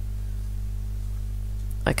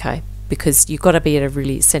 Okay, because you've got to be at a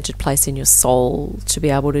really centered place in your soul to be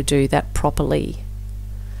able to do that properly.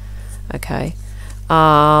 Okay,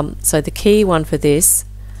 so the key one for this,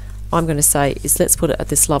 I'm going to say, is let's put it at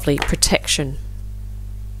this lovely protection.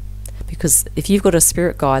 Because if you've got a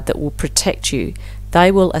spirit guide that will protect you,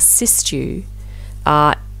 they will assist you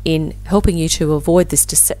in helping you to avoid this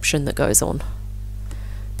deception that goes on.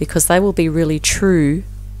 Because they will be really true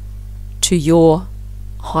to your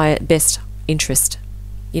best interest.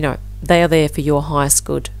 You know, they are there for your highest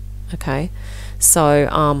good. Okay,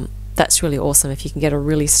 so that's really awesome if you can get a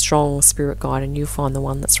really strong spirit guide and you'll find the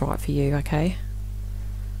one that's right for you. Okay,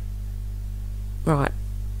 right,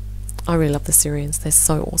 I really love the Sirians. They're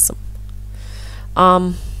so awesome.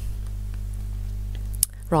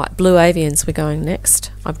 Right, Blue Avians, we're going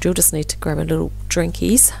next. You'll just need to grab a little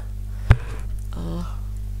drinkies.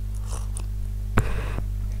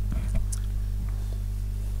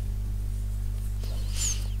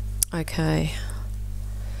 Okay.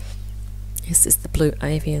 This is the Blue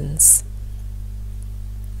Avians.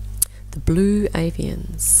 The Blue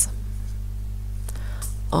Avians.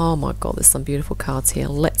 Oh my god, there's some beautiful cards here.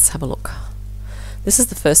 Let's have a look. This is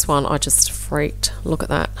the first one. I just freaked. Look at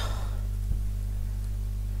that.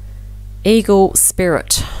 Eagle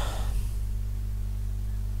Spirit.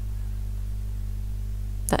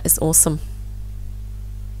 That is awesome.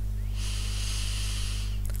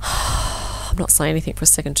 I'm not saying anything for a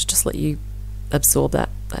second to just let you absorb that.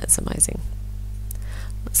 That's amazing.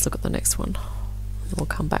 Let's look at the next one and we'll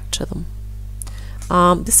come back to them.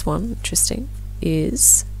 This one, interesting,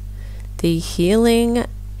 is the healing.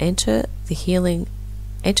 Enter the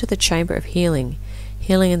chamber of healing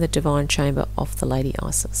in the divine chamber of the Lady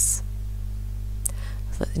Isis.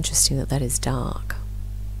 So that's interesting that is dark.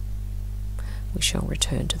 We shall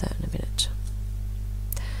return to that in a minute.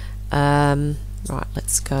 Right,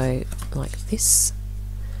 let's go like this.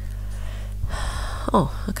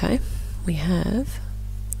 Oh, okay. We have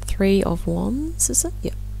 3 of Wands, is it?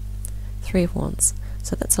 Yep. 3 of Wands.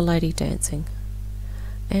 So that's a lady dancing.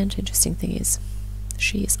 And interesting thing is,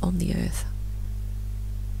 she is on the earth.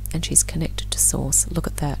 And she's connected to Source. Look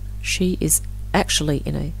at that. She is actually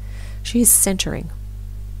she is centering.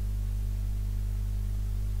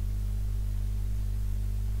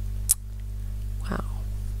 Wow.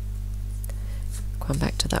 Come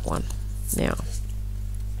back to that one. Now.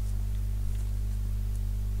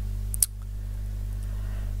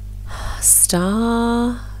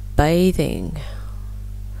 Star bathing.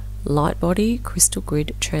 Light body, crystal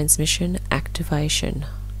grid, transmission, activation.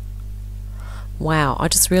 Wow, I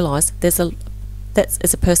just realised there's a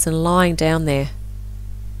person lying down there.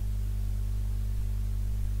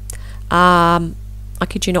 I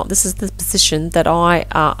kid you not, this is the position that I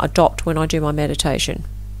adopt when I do my meditation.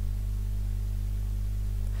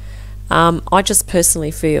 I just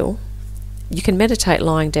personally feel you can meditate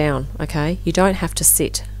lying down, okay? You don't have to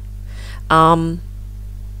sit.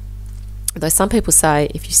 Though some people say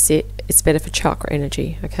if you sit, it's better for chakra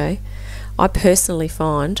energy, okay? I personally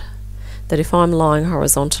find that if I'm lying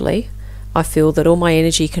horizontally, I feel that all my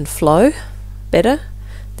energy can flow better.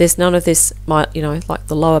 There's none of this, like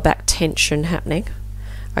the lower back tension happening,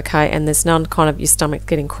 okay? And there's none kind of your stomach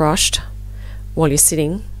getting crushed while you're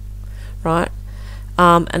sitting, right?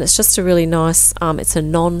 And it's just a really nice, it's a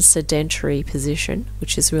non-sedentary position,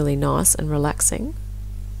 which is really nice and relaxing.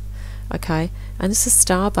 Okay, and this is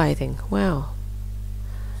star bathing. Wow,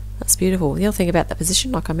 that's beautiful. The other thing about that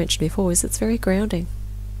position, like I mentioned before, is it's very grounding.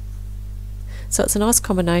 So it's a nice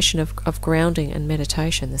combination of grounding and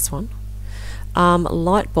meditation, this one.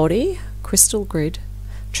 Light body, crystal grid,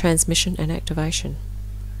 transmission and activation.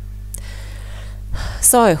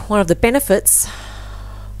 So one of the benefits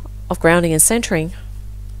of grounding and centering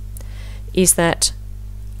is that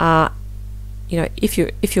if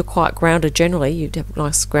you're quite grounded generally, you have a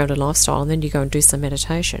nice grounded lifestyle, and then you go and do some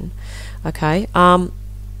meditation, okay?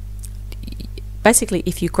 Basically,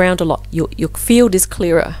 if you ground a lot, your field is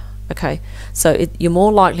clearer, okay? So you're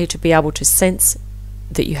more likely to be able to sense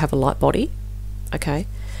that you have a light body, okay?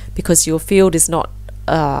 Because your field is not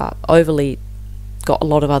overly got a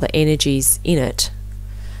lot of other energies in it,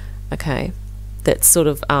 okay? That's sort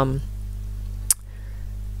of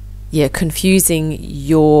yeah, confusing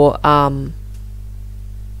your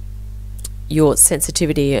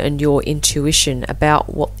sensitivity and your intuition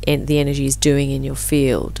about what the energy is doing in your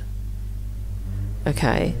field.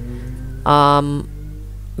 Okay.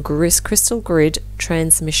 Crystal grid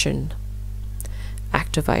transmission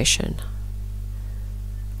activation.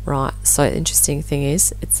 Right, so the interesting thing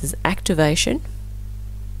is, it says activation.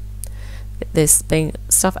 There's been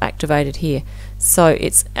stuff activated here. So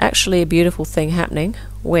it's actually a beautiful thing happening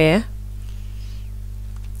where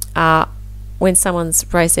when someone's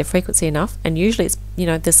raised their frequency enough, and usually it's, you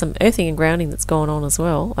know, there's some earthing and grounding that's gone on as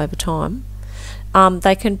well over time,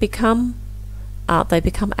 they can become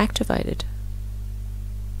activated,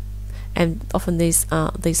 and often these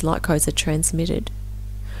light codes are transmitted,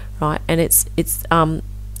 right? And it's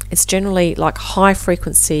generally like high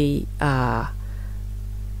frequency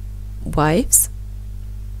waves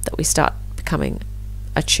that we start becoming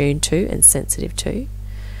attuned to and sensitive to.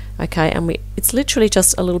 Okay, and it's literally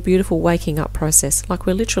just a little beautiful waking up process, like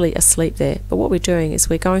we're literally asleep there, but what we're doing is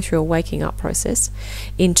we're going through a waking up process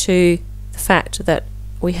into the fact that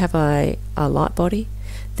we have a light body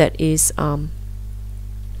that is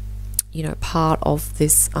you know, part of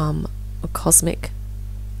this cosmic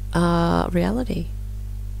reality.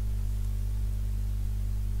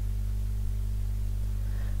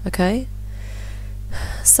 Okay,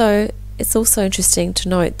 so it's also interesting to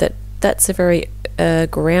note that that's a very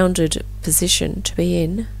grounded position to be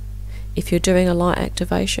in if you're doing a light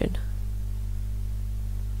activation.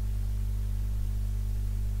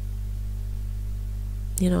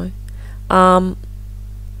 You know, and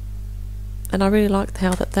I really like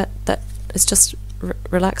how that is just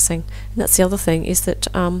relaxing. And that's the other thing, is that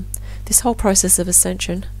this whole process of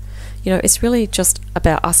ascension, you know, it's really just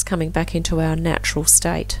about us coming back into our natural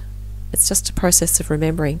state. It's just a process of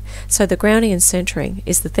remembering. So the grounding and centering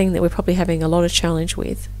is the thing that we're probably having a lot of challenge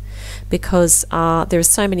with, because there are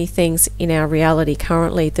so many things in our reality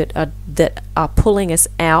currently that are pulling us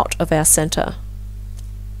out of our center,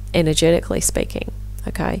 energetically speaking.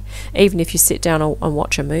 Okay, even if you sit down and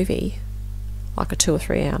watch a movie, like a 2 or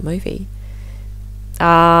 3 hour movie,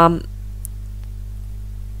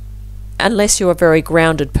 unless you're a very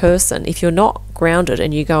grounded person, if you're not grounded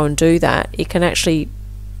and you go and do that, it can actually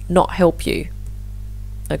not help you.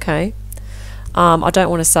 Okay, I don't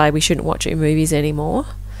want to say we shouldn't watch movies anymore,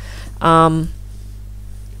 but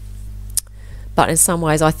in some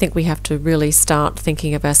ways I think we have to really start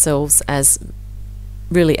thinking of ourselves as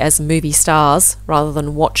movie stars, rather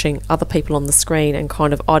than watching other people on the screen and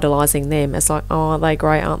kind of idolizing them as like, oh, aren't they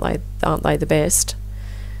great, aren't they the best?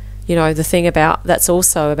 You know, the thing about that's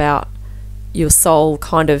also about your soul,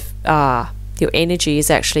 kind of your energy is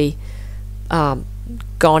actually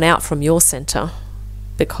gone out from your center,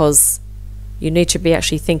 because you need to be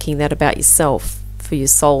actually thinking that about yourself for your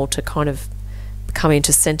soul to kind of come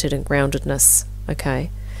into centered and groundedness. Okay,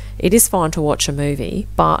 it is fine to watch a movie,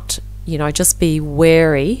 but you know, just be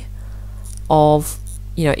wary of,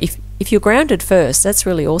 you know, if you're grounded first, that's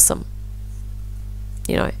really awesome.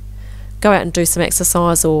 You know, go out and do some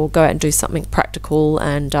exercise, or go out and do something practical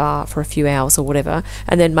and for a few hours or whatever,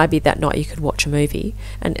 and then maybe that night you could watch a movie.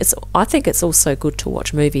 And I think it's also good to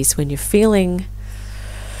watch movies when you're feeling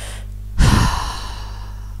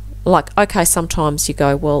like, okay, sometimes you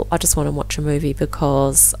go, well, I just want to watch a movie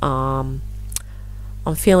because I'm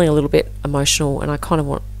feeling a little bit emotional and I kind of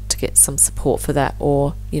want to get some support for that,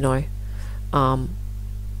 or you know, I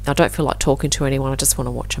don't feel like talking to anyone, I just want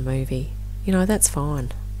to watch a movie. You know, that's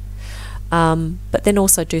fine. But then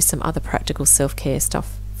also do some other practical self-care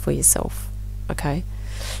stuff for yourself. Okay,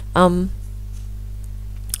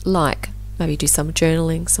 like maybe do some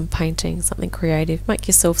journaling, some painting, something creative, make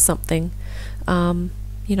yourself something,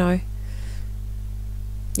 you know,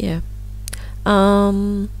 yeah.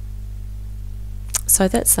 So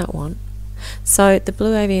that's that one. So the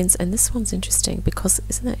Blue Avians, and this one's interesting because,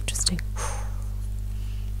 isn't that interesting?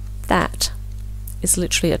 That is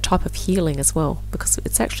literally a type of healing as well, because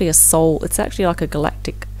it's actually a soul, it's actually like a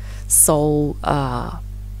galactic soul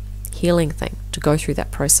healing thing to go through that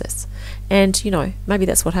process. And you know, maybe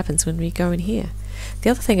that's what happens when we go in here. The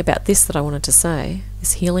other thing about this that I wanted to say,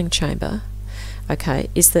 this healing chamber, okay,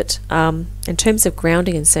 is that in terms of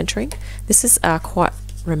grounding and centering, this is quite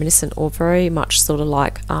reminiscent, or very much sort of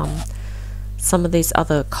like some of these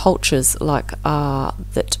other cultures, like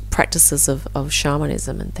that practices of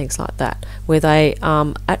shamanism and things like that, where they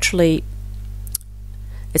actually,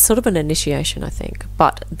 it's sort of an initiation, I think,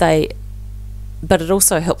 but it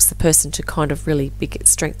also helps the person to kind of really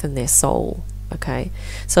strengthen their soul. Okay,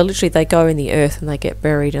 so literally they go in the earth and they get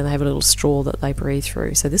buried and they have a little straw that they breathe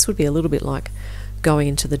through. So this would be a little bit like going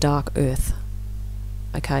into the dark earth.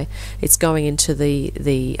 Okay, it's going into the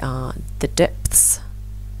depths.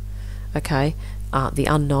 Okay, the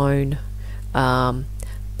unknown.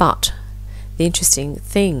 But the interesting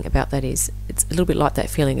thing about that is it's a little bit like that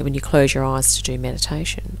feeling of when you close your eyes to do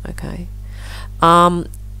meditation. Okay,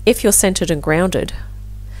 if you're centered and grounded,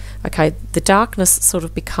 okay, the darkness sort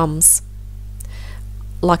of becomes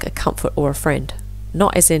like a comfort or a friend,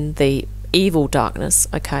 not as in the evil darkness.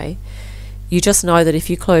 Okay, you just know that if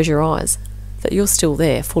you close your eyes, that you're still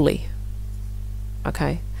there fully.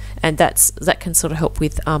 Okay, and that can sort of help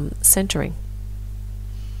with centering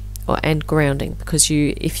and grounding, because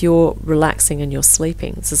if you're relaxing and you're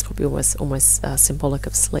sleeping, this is probably almost symbolic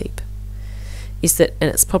of sleep, is that, and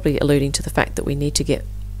it's probably alluding to the fact that we need to get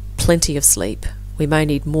plenty of sleep. We may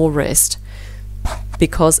need more rest,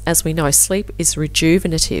 because as we know, sleep is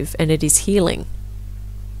rejuvenative and it is healing.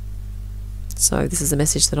 So this is a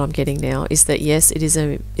message that I'm getting now, is that yes, it is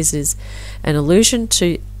an alluding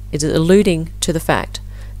to the fact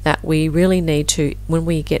that we really need to, when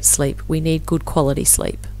we get sleep, we need good quality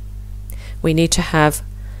sleep. We need to have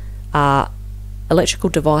electrical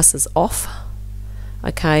devices off.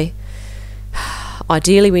 Okay,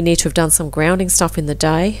 ideally we need to have done some grounding stuff in the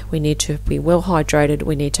day. We need to be well hydrated.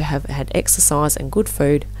 We need to have had exercise and good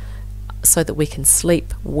food so that we can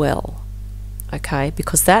sleep well. Okay,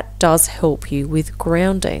 because that does help you with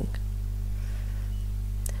grounding.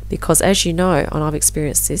 Because as you know, and I've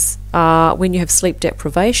experienced this, when you have sleep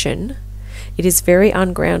deprivation, it is very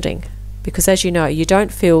ungrounding. Because as you know, you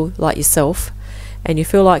don't feel like yourself, and you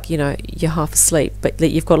feel like, you know, you're half asleep, but that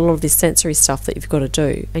you've got a lot of this sensory stuff that you've got to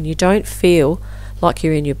do, and you don't feel like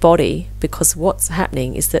you're in your body, because what's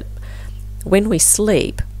happening is that when we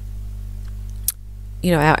sleep,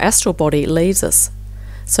 you know, our astral body leaves us.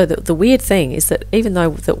 So the weird thing is that even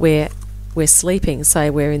though that we're sleeping,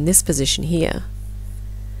 say we're in this position here,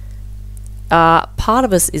 part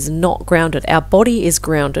of us is not grounded. Our body is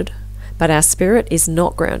grounded, but our spirit is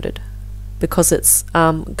not grounded, because it's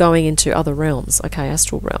going into other realms, okay,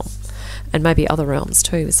 astral realm, and maybe other realms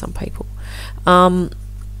too with some people.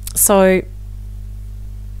 So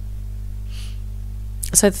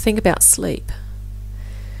the thing about sleep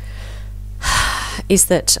is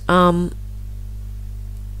that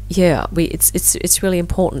yeah, it's really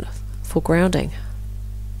important for grounding,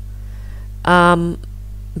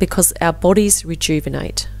 because our bodies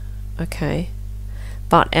rejuvenate, okay,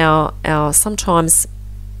 but our sometimes,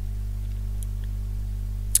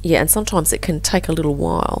 yeah, and sometimes it can take a little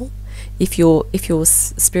while if your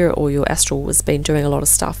spirit or your astral has been doing a lot of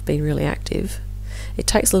stuff, been really active. It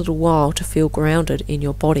takes a little while to feel grounded in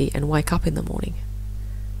your body and wake up in the morning,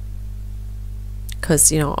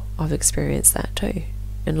 because, you know, I've experienced that too,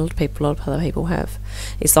 and a lot of other people have.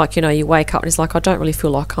 It's like, you know, you wake up and it's like, I don't really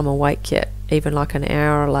feel like I'm awake yet, even like an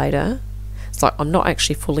hour later. It's like I'm not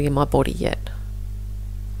actually fully in my body yet.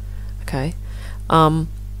 Okay,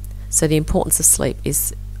 so the importance of sleep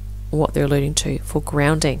is what they're alluding to for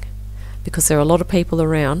grounding, because there are a lot of people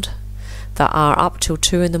around that are up till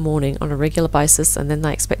 2 in the morning on a regular basis, and then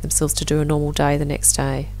they expect themselves to do a normal day the next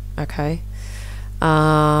day. Okay,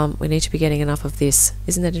 we need to be getting enough of this.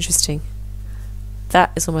 Isn't that interesting?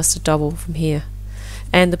 That is almost a double from here.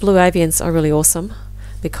 And the Blue Avians are really awesome,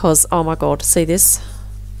 because, oh my god, see this?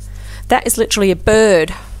 That is literally a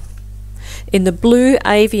bird. In the Blue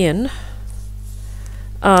Avian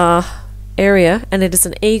area, and it is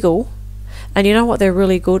an eagle. And you know what they're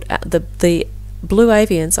really good at? The Blue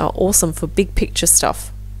Avians are awesome for big picture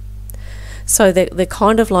stuff. So they're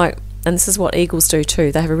kind of like, and this is what eagles do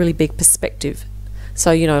too, they have a really big perspective.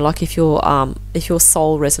 So, you know, like if your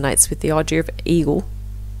soul resonates with the idea of eagle,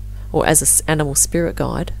 or as an animal spirit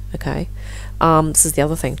guide, okay, this is the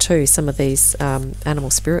other thing too, some of these animal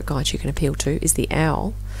spirit guides you can appeal to is the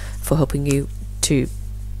owl, for helping you to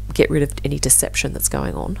get rid of any deception that's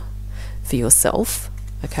going on for yourself,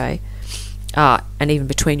 okay, and even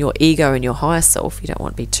between your ego and your higher self. You don't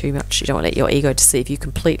want to be too much, you don't want to let your ego deceive you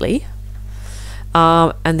completely.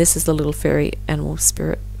 And this is the little fairy animal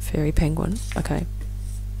spirit fairy penguin. Okay,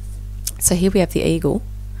 so here we have the eagle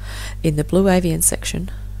in the Blue Avian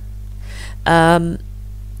section,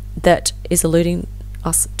 that is alluding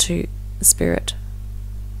us to spirit.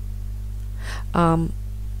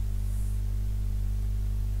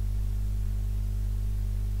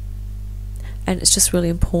 And it's just really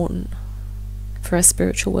important for our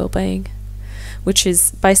spiritual well-being, which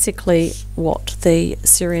is basically what the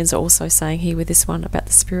Sirians are also saying here with this one about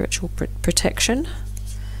the spiritual protection.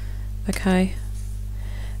 Okay,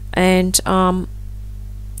 and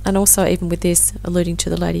also even with this alluding to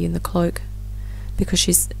the lady in the cloak, because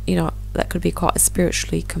she's, you know, that could be quite a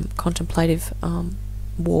spiritually contemplative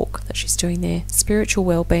walk that she's doing there. Spiritual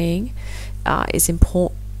well-being is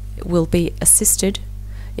important, will be assisted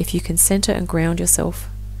if you can center and ground yourself.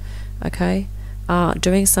 Okay,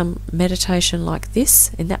 doing some meditation like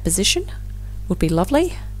this in that position would be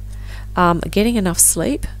lovely. Getting enough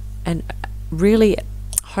sleep and really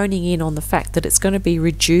honing in on the fact that it's going to be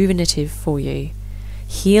rejuvenative for you,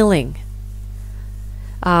 healing.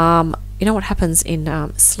 You know what happens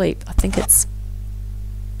in sleep? I think it's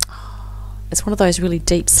one of those really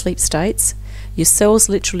deep sleep states. Your cells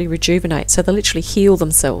literally rejuvenate, so they literally heal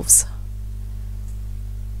themselves.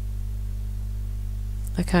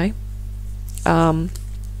 Okay. And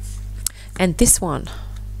this one,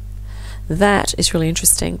 that is really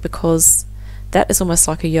interesting because that is almost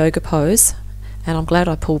like a yoga pose, and I'm glad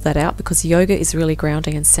I pulled that out because yoga is really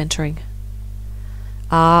grounding and centering.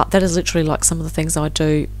 That is literally like some of the things I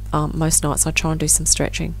do most nights. I try and do some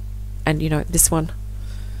stretching, and you know, this one,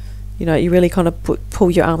 you know, you really kind of pull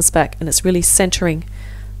your arms back, and it's really centering,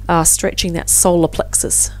 stretching that solar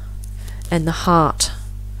plexus and the heart.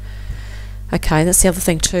 Okay, that's the other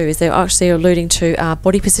thing too, is they're actually alluding to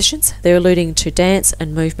body positions. They're alluding to dance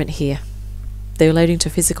and movement here. They're alluding to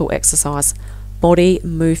physical exercise, body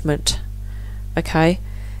movement. Okay,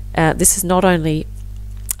 this is not only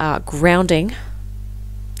grounding,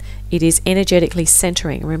 it is energetically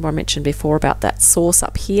centering. Remember I mentioned before about that source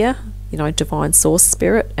up here, you know, divine source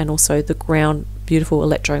spirit, and also the ground, beautiful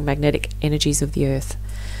electromagnetic energies of the earth.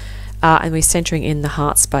 And we're centering in the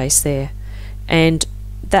heart space there. And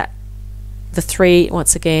that, the 3,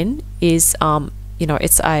 once again, is you know,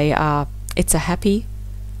 it's a happy,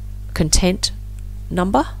 content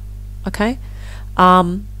number. Okay,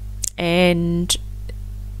 and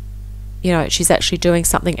you know, she's actually doing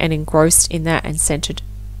something and engrossed in that and centered.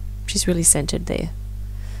 She's really centered there.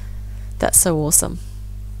 That's so awesome.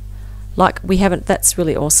 Like, we haven't, that's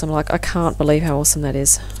really awesome. Like, I can't believe how awesome that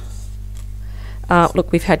is.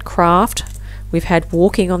 Look, we've had craft, we've had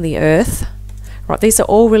walking on the earth. Right, these are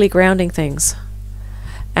all really grounding things.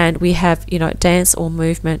 And we have, you know, dance or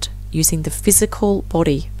movement using the physical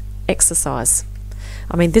body, exercise.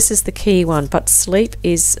 I mean, this is the key one, but sleep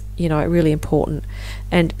is, you know, really important.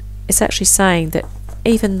 And it's actually saying that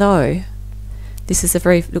even though this is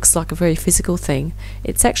looks like a very physical thing,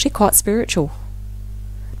 it's actually quite spiritual.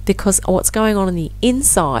 Because what's going on the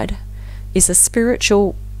inside is a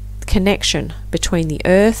spiritual connection between the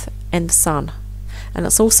earth and the sun. And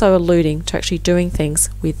it's also alluding to actually doing things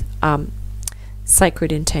with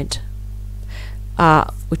sacred intent,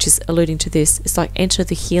 which is alluding to this. It's like enter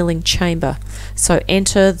the healing chamber. So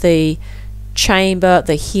enter the chamber,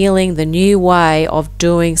 the healing, the new way of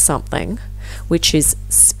doing something, which is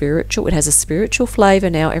spiritual. It has a spiritual flavor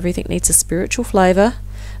now. Everything needs a spiritual flavor.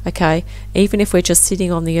 Okay, even if we're just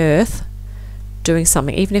sitting on the earth doing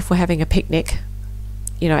something, even if we're having a picnic,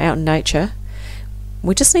 you know, out in nature,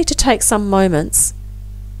 we just need to take some moments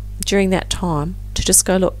during that time to just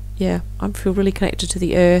go, look, yeah, I feel really connected to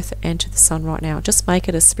the earth and to the sun right now. Just make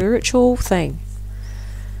it a spiritual thing.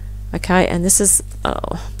 Okay, and this is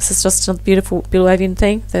just a beautiful Blue Avian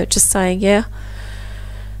thing. They're just saying, yeah,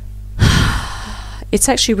 it's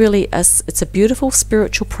actually really it's a beautiful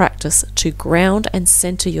spiritual practice to ground and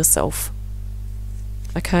center yourself.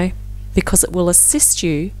 Okay, because it will assist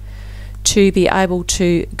you to be able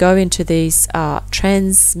to go into these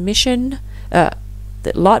transmission, the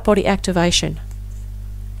light body activation.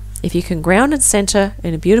 If you can ground and center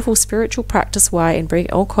in a beautiful spiritual practice way and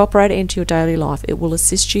bring or incorporate it into your daily life, it will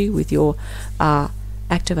assist you with your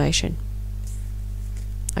activation.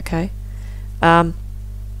 Okay.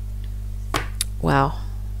 Wow,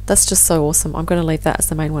 that's just so awesome. I'm going to leave that as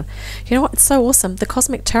the main one. You know what? It's so awesome. The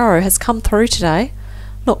Cosmic Tarot has come through today.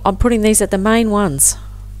 Look, I'm putting these at the main ones.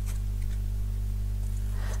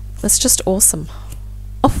 That's just awesome.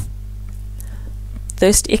 Oh,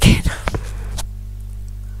 thirsty again.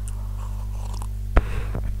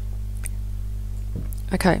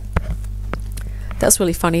 Okay, that's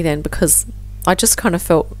really funny then, because I just kind of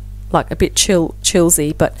felt like a bit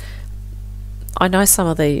chillsy, but I know some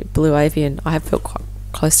of the Blue Avian, I have felt quite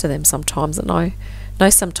close to them sometimes, and I know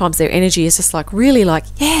sometimes their energy is just like really like,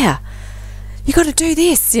 yeah, you got to do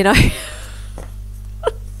this, you know.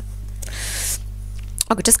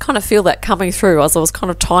 I could just kind of feel that coming through as I was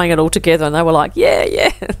kind of tying it all together, and they were like, yeah,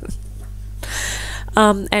 yeah.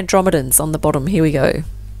 Andromedans on the bottom, here we go,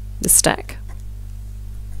 the stack.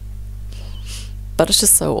 But it's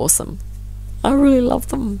just so awesome. I really love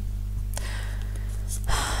them.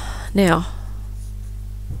 Now,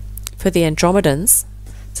 for the Andromedans,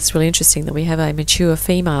 it's really interesting that we have a mature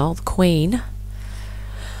female, the Queen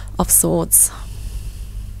of Swords.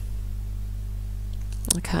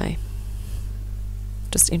 Okay.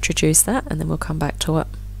 just introduce that and then we'll come back to it.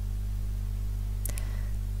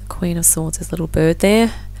 The Queen of Swords is a little bird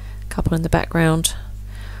there, a couple in the background.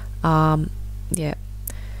 Yeah.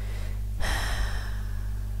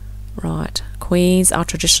 Right. Queens are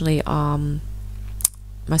traditionally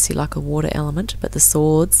mostly like a water element, but the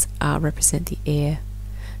swords represent the air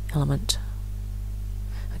element.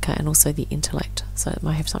 Okay, and also the intellect. So it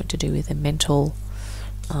might have something to do with a mental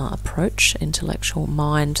approach, intellectual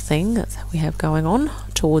mind thing that we have going on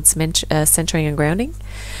towards centering and grounding.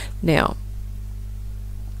 Now,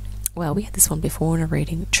 well, we had this one before in a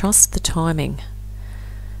reading. Trust the timing.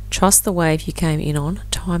 Trust the wave you came in on.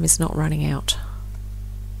 Time is not running out.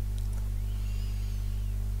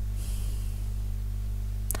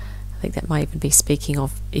 I think that might even be speaking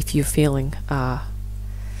of if you're feeling,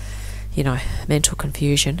 you know, mental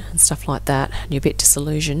confusion and stuff like that, and you're a bit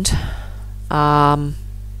disillusioned. Don't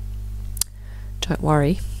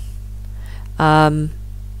worry.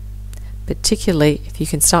 Particularly if you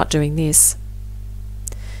can start doing this,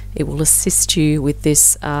 it will assist you with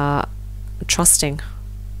this trusting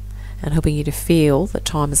and helping you to feel that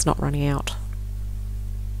time is not running out.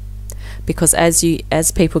 Because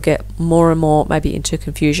as people get more and more maybe into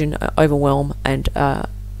confusion, overwhelm, and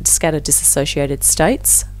scattered, disassociated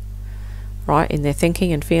states, right, in their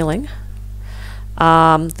thinking and feeling,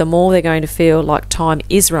 the more they're going to feel like time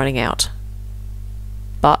is running out.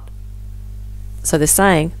 But so they're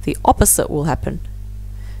saying the opposite will happen.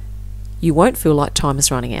 You won't feel like time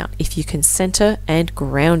is running out if you can center and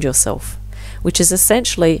ground yourself, which is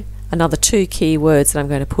essentially another 2 key words that I'm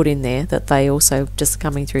going to put in there that they also just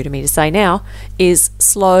coming through to me to say now is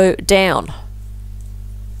slow down.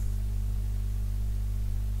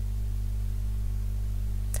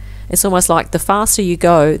 It's almost like the faster you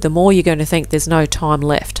go, the more you're going to think there's no time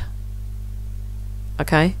left.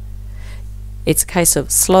 Okay? It's a case of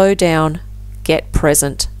slow down, get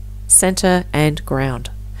present, center and ground.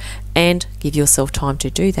 And give yourself time to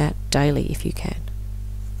do that daily if you can.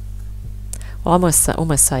 Well, I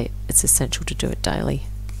almost say it's essential to do it daily.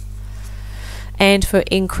 And for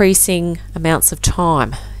increasing amounts of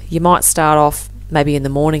time, you might start off maybe in the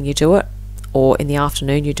morning you do it, or in the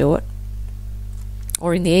afternoon you do it,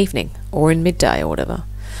 or in the evening, or in midday or whatever.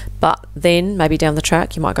 But then maybe down the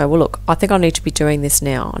track you might go, well look, I think I need to be doing this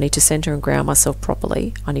now. I need to center and ground myself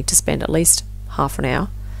properly. I need to spend at least half an hour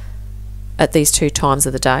at these 2 times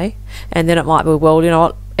of the day. And then it might be, well, you know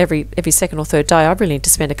what, every second or third day I really need to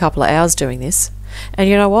spend a couple of hours doing this. And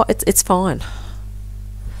you know what, it's fine.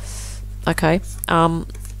 Okay,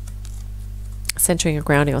 centering and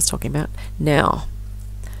grounding I was talking about. Now,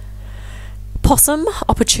 possum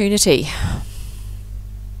opportunity.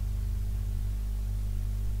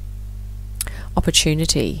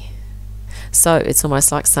 Opportunity. So it's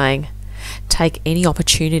almost like saying take any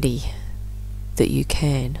opportunity that you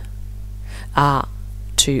can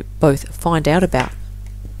to both find out about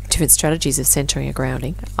different strategies of centering and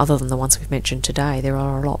grounding, other than the ones we've mentioned today. There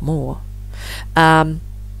are a lot more.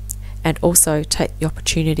 And also take the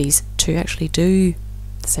opportunities to actually do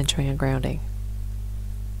the centering and grounding.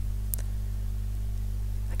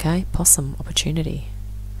 Okay, possum opportunity.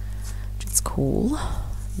 It's cool.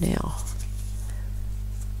 Now,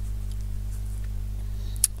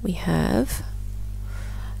 we have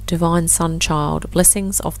Divine Sun Child,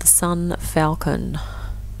 Blessings of the Sun Falcon.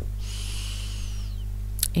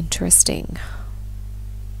 Interesting.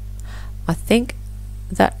 I think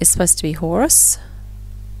that is supposed to be Horus.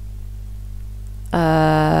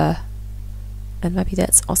 And maybe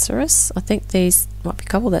that's Osiris. I think these might be a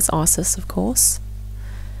couple. That's Isis, of course.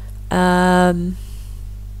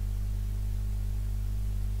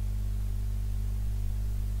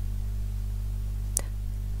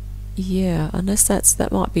 Yeah, unless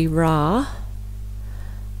that might be Ra,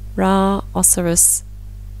 Osiris,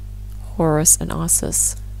 Horus, and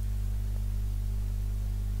Isis.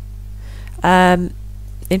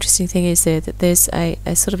 Interesting thing is there that there's a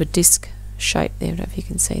sort of a disc shape there. I don't know if you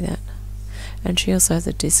can see that. And she also has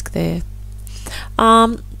a disc there.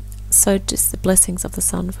 So just the blessings of the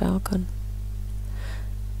Sun Falcon.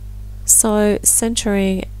 So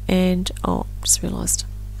centering and just realised.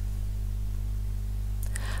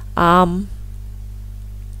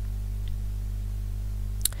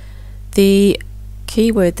 The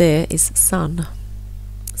key word there is sun.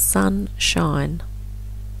 Sunshine.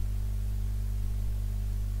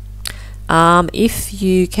 If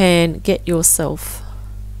you can get yourself,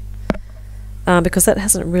 because that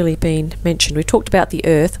hasn't really been mentioned. We talked about the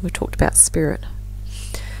earth, we talked about spirit,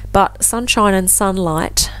 but sunshine and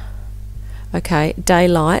sunlight, okay,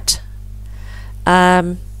 daylight,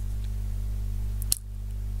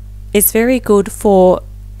 is very good for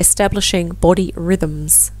establishing body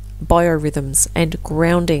rhythms, biorhythms, and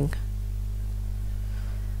grounding.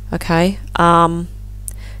 Okay,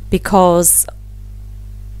 because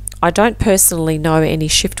I don't personally know any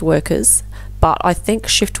shift workers, but I think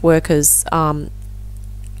shift workers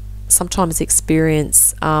sometimes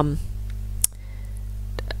experience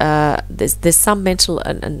there's some mental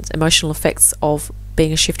and emotional effects of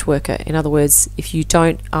being a shift worker. In other words, if you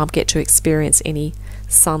don't get to experience any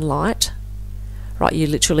sunlight, right, you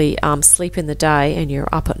literally sleep in the day and you're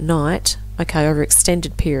up at night, okay, over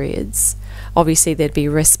extended periods. Obviously there'd be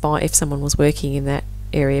respite if someone was working in that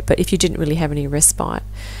area, but if you didn't really have any respite,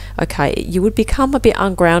 okay, you would become a bit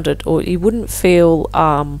ungrounded, or you wouldn't feel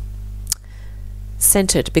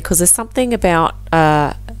centered, because there's something about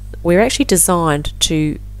we're actually designed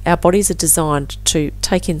to, our bodies are designed to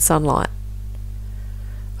take in sunlight,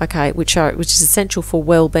 okay, which is essential for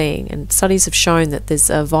well-being. And studies have shown that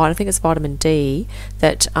there's I think it's vitamin D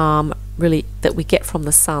that really that we get from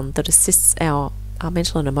the sun that assists our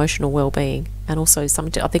mental and emotional well-being, and also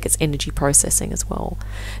something, I think it's energy processing as well.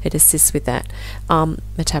 It assists with that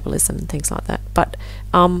metabolism and things like that. But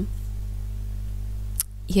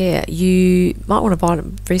yeah, you might want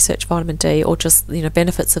to research vitamin D, or just, you know,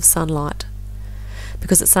 benefits of sunlight,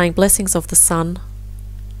 because it's saying blessings of the sun,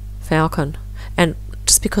 falcon. And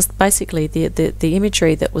just because basically the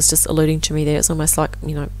imagery that was just alluding to me there, it's almost like,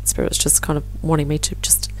 you know, Spirit's just kind of wanting me to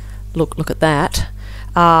just look at that,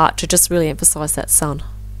 to just really emphasize that sun.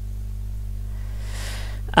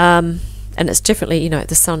 And it's definitely, you know,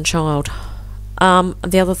 the sun child.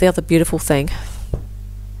 The other beautiful thing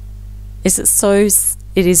is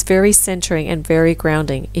it is very centering and very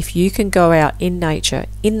grounding if you can go out in nature,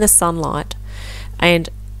 in the sunlight, and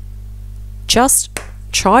just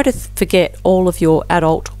try to forget all of your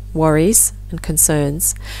adult worries and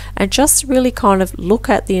concerns, and just really kind of look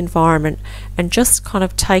at the environment and just kind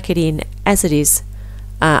of take it in as it is,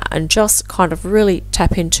 and just kind of really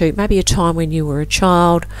tap into maybe a time when you were a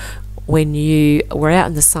child, when you were out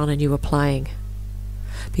in the sun and you were playing,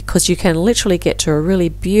 because you can literally get to a really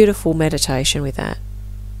beautiful meditation with that.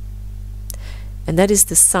 And that is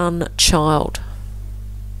the sun child.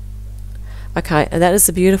 Okay, and that is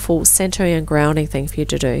a beautiful centering and grounding thing for you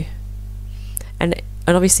to do. And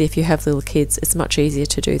obviously if you have little kids, it's much easier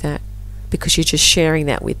to do that, because you're just sharing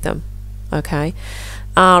that with them. Okay,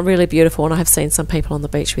 really beautiful. And I have seen some people on the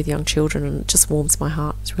beach with young children, and it just warms my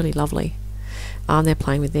heart. It's really lovely. They're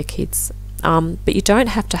playing with their kids. But you don't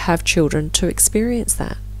have to have children to experience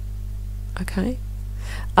that. Okay,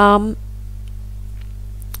 and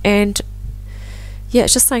yeah,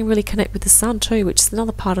 it's just saying really connect with the sun too, which is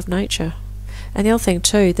another part of nature. And the other thing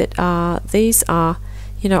too, that these are,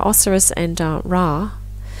 you know, Osiris and Ra,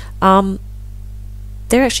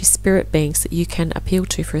 they're actually spirit beings that you can appeal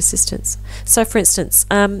to for assistance. So for instance,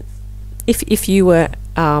 if you were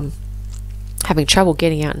having trouble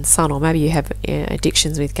getting out in the sun, or maybe you have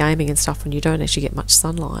addictions with gaming and stuff and you don't actually get much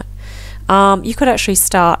sunlight, you could actually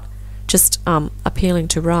start just appealing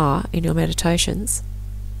to Ra in your meditations.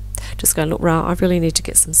 Just go, look, Ra, I really need to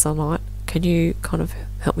get some sunlight. Can you kind of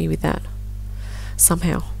help me with that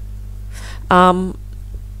somehow? You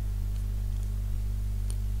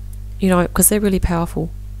know, because they're really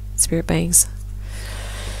powerful spirit beings.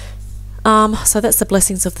 So that's the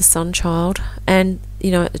blessings of the sun child. And,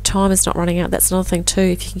 you know, the time is not running out. That's another thing too.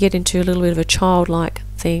 If you can get into a little bit of a childlike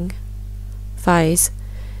phase,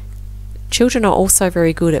 children are also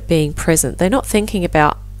very good at being present. They're not thinking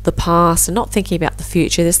about the past and not thinking about the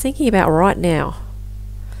future. They're thinking about right now.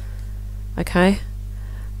 Okay,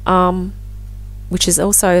 which is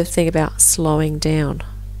also a thing about slowing down.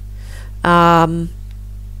 And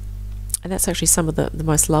that's actually some of the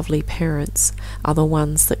most lovely parents are the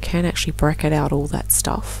ones that can actually bracket out all that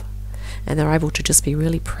stuff, and they're able to just be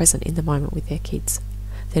really present in the moment with their kids.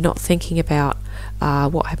 They're not thinking about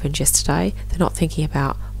what happened yesterday. They're not thinking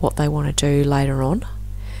about what they want to do later on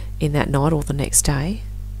in that night or the next day.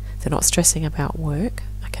 They're not stressing about work,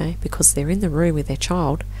 okay, because they're in the room with their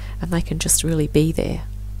child and they can just really be there.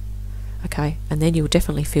 Okay, and then you'll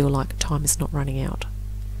definitely feel like time is not running out,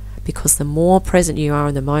 because the more present you are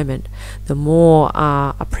in the moment, the more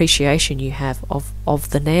appreciation you have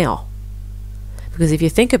of the now. Because if you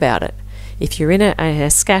think about it, if you're in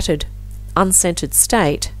a scattered, uncentered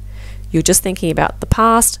state, you're just thinking about the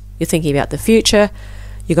past, you're thinking about the future,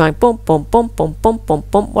 you're going boom, boom, boom, boom, boom, boom,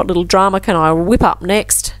 boom. What little drama can I whip up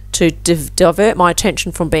next to divert my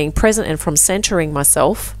attention from being present and from centering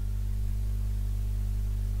myself?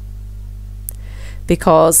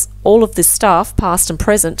 Because all of this stuff, past and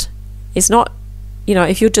present, is not, you know,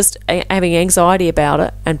 if you're just having anxiety about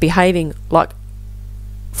it and behaving like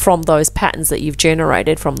from those patterns that you've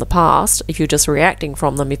generated from the past, if you're just reacting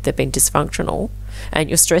from them, if they've been dysfunctional, and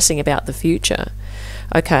you're stressing about the future,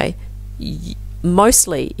 okay,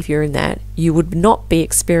 mostly if you're in that, you would not be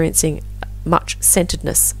experiencing much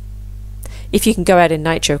centeredness. If you can go out in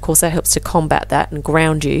nature, of course, that helps to combat that and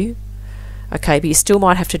ground you, okay, but you still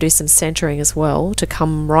might have to do some centering as well to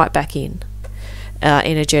come right back in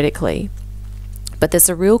energetically. But there's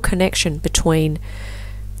a real connection between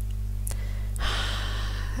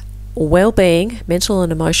well-being, mental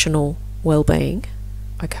and emotional well-being,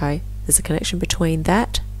 okay, there's a connection between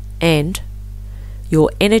that and your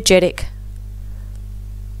energetic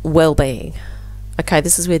well-being. Okay,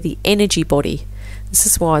 this is where the energy body, this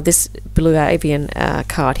is why this Blue Avian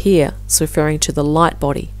card here is referring to the light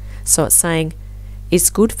body. So it's saying it's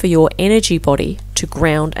good for your energy body to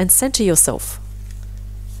ground and center yourself.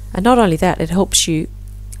 And not only that, it helps you,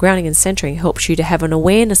 grounding and centering helps you to have an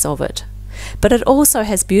awareness of it. But it also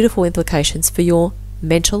has beautiful implications for your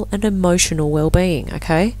mental and emotional well-being,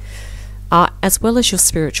 okay? As well as your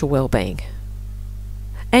spiritual well-being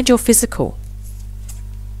and your physical.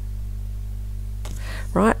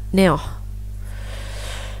 Right, now,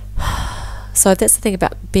 so that's the thing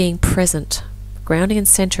about being present. Grounding and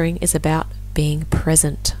centering is about being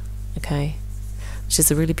present, okay? Which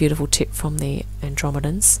is a really beautiful tip from the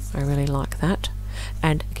Andromedans. I really like that.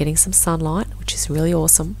 And getting some sunlight, which is really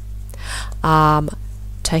awesome.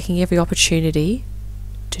 Taking every opportunity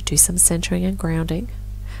to do some centering and grounding,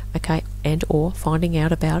 okay, and or finding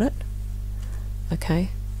out about it, okay,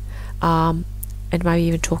 and maybe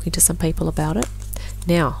even talking to some people about it.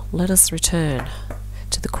 Now let us return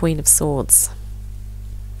to the Queen of Swords.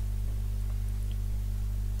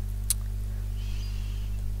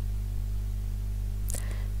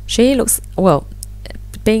 She looks, well,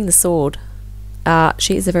 being the sword,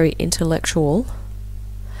 she is a very intellectual,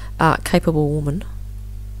 capable woman.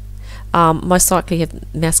 Most likely have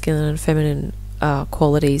masculine and feminine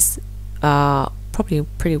qualities, probably a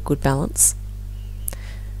pretty good balance.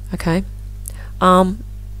 Okay.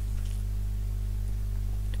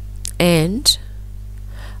 And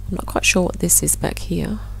I'm not quite sure what this is back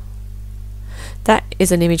here. That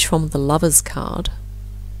is an image from the Lovers card.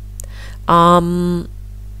 And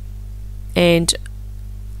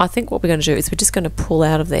I think what we're going to do is we're just going to pull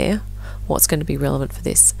out of there what's going to be relevant for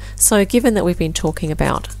this. So given that we've been talking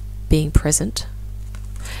about being present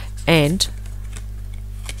and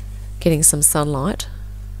getting some sunlight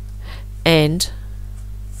and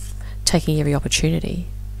taking every opportunity,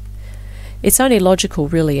 it's only logical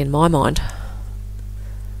really in my mind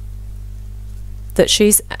that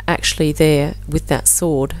she's actually there with that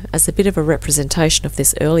sword as a bit of a representation of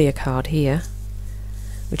this earlier card here,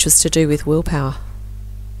 which was to do with willpower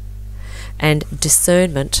and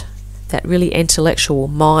discernment, that really intellectual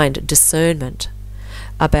mind discernment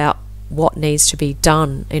about what needs to be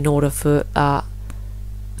done in order for a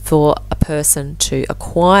person to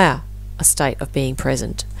acquire a state of being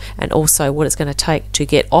present, and also what it's going to take to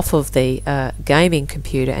get off of the gaming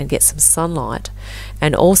computer and get some sunlight,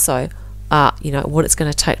 and also you know, what it's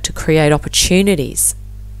going to take to create opportunities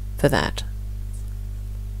for that.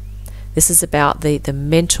 This is about the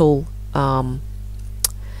mental, having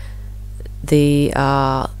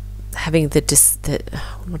what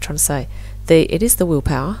am I trying to say? It is the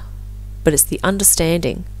willpower, but it's the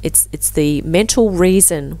understanding. It's the mental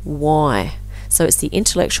reason why. So it's the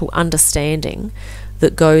intellectual understanding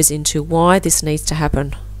that goes into why this needs to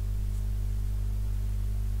happen.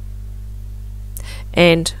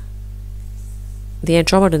 And the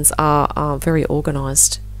Andromedans are very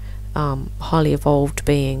organized, highly evolved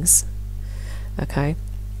beings. Okay.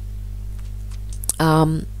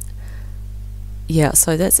 Yeah,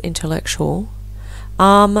 so that's intellectual.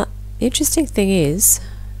 The interesting thing is,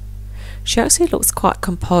 she actually looks quite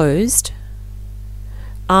composed.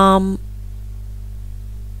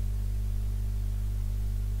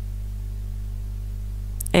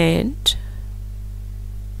 And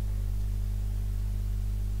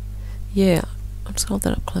yeah, I'll just hold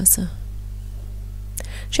that up closer.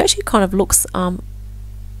 She actually kind of looks kind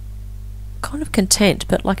of content,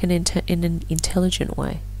 but like in an intelligent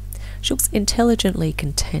way. She looks intelligently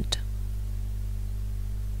content.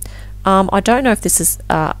 I don't know if this is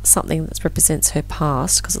something that represents her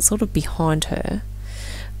past, because it's sort of behind her.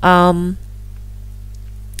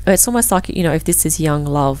 It's almost like, you know, if this is young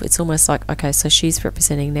love, it's almost like, okay, so she's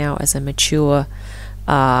representing now as a mature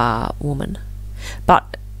woman.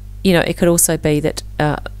 But, you know, it could also be that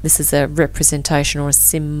this is a representation or a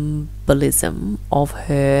symbolism of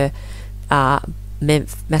her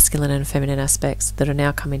masculine and feminine aspects that are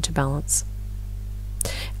now come into balance.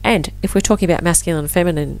 And if we're talking about masculine and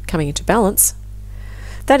feminine coming into balance,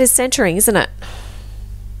 That is centering, isn't it?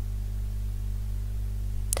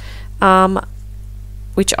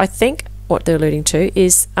 Which I think what they're alluding to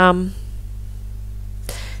is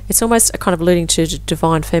it's almost a kind of alluding to the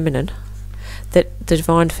divine feminine, that the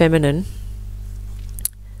divine feminine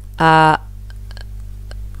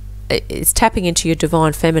is tapping into your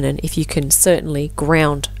divine feminine if you can certainly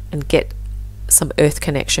ground and get some earth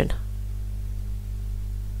connection,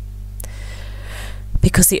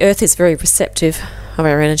 because the earth is very receptive of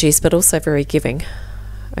our energies but also very giving.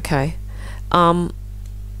 Okay,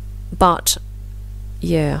 but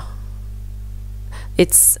yeah,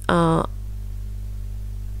 it's kind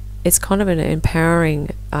of an empowering,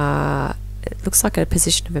 it looks like a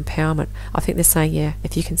position of empowerment. I think they're saying, yeah,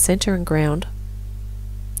 if you can center and ground,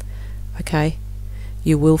 okay,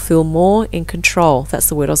 you will feel more in control. That's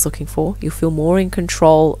the word I was looking for. You'll feel more in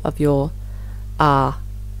control of your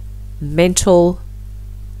mental,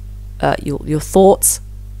 your thoughts,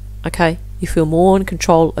 okay? You feel more in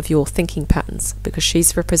control of your thinking patterns, because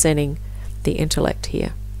she's representing the intellect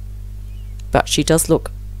here. But she does look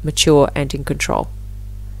mature and in control.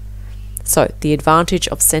 So the advantage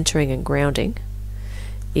of centering and grounding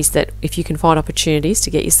is that if you can find opportunities to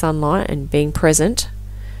get your sunlight and being present,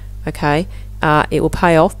 okay, it will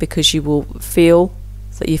pay off, because you will feel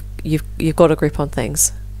that you've got a grip on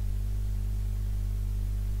things.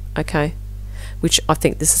 Okay, which I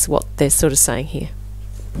think this is what they're sort of saying here.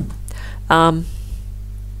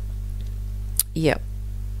 Yeah,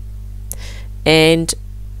 and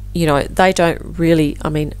you know, they don't really, I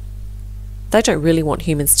mean, they don't really want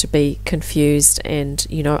humans to be confused and,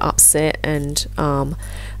 you know, upset and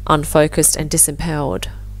unfocused and disempowered.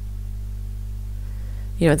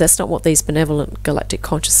 You know, that's not what these benevolent galactic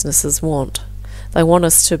consciousnesses want. They want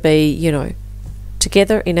us to be, you know,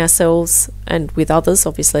 together in ourselves and with others,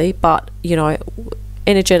 obviously, but, you know,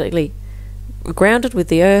 energetically grounded with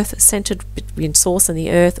the earth, centered in source and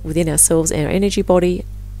the earth, within ourselves and our energy body,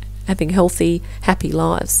 having healthy, happy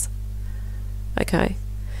lives. Okay.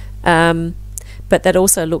 But that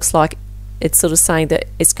also looks like it's sort of saying that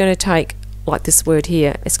it's going to take, like this word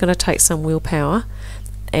here, it's going to take some willpower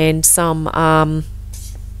and some,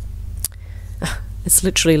 it's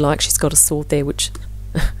literally like she's got a sword there, which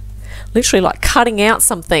literally like cutting out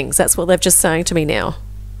some things. That's what they've just saying to me now.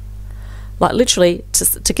 Like literally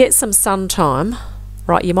to get some sun time,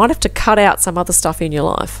 right, you might have to cut out some other stuff in your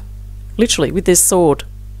life. Literally with this sword.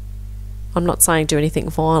 I'm not saying do anything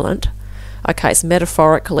violent. Okay, it's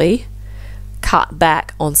metaphorically cut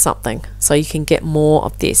back on something so you can get more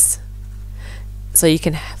of this. So you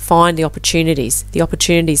can find the opportunities. The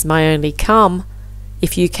opportunities may only come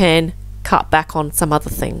if you can cut back on some other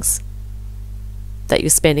things that you're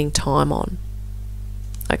spending time on.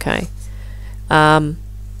 Okay, and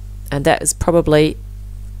that is probably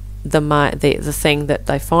the thing that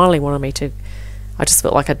they finally wanted me to. I just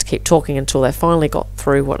felt like I had to keep talking until they finally got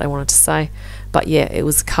through what they wanted to say. But yeah,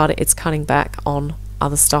 it's cutting back on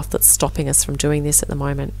other stuff that's stopping us from doing this at the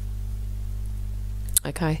moment.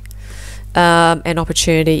 Okay, and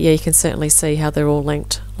opportunity. Yeah, you can certainly see how they're all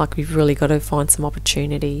linked. Like we've really got to find some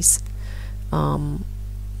opportunities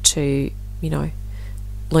to, you know,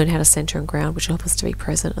 learn how to center and ground, which will help us to be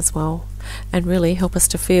present as well, and really help us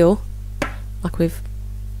to feel like we've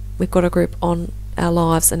got a grip on our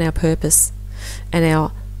lives and our purpose and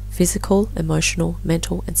our physical, emotional,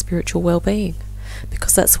 mental and spiritual well-being,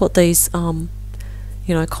 because that's what these you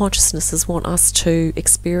know, consciousnesses want us to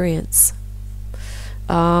experience.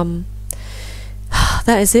 That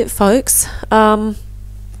is it, folks.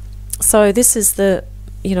 So this is the,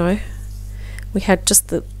 you know, we had just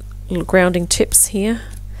the little grounding tips here.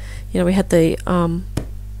 You know, we had the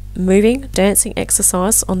moving, dancing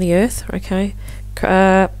exercise on the earth, okay,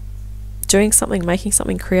 doing something, making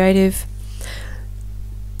something creative,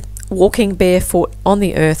 walking barefoot on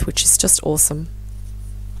the earth, which is just awesome.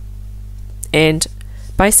 And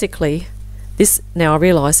basically this, now I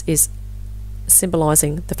realise, is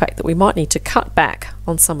symbolising the fact that we might need to cut back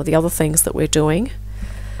on some of the other things that we're doing,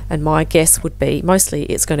 and my guess would be mostly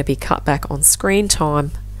it's going to be cut back on screen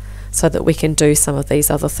time so that we can do some of these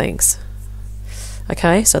other things.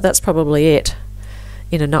 Okay, so that's probably it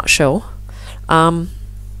in a nutshell.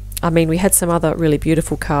 I mean, we had some other really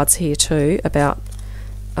beautiful cards here too about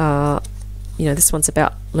you know, this one's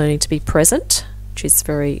about learning to be present, which is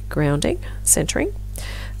very grounding, centering.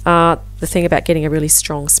 The thing about getting a really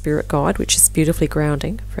strong spirit guide, which is beautifully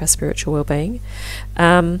grounding for our spiritual well-being,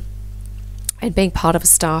 and being part of a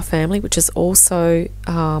star family, which is also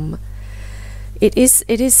it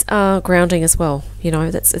is grounding as well. You know,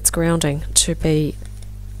 it's grounding to be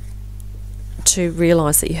to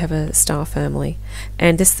realize that you have a star family.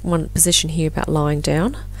 And this one position here about lying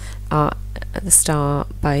down, the star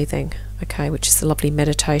bathing, okay, which is a lovely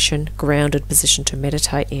meditation, grounded position to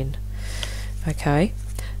meditate in. Okay,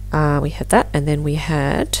 we had that, and then we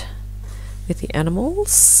had with the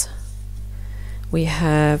animals, we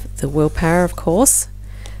have the willpower, of course.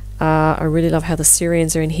 I really love how the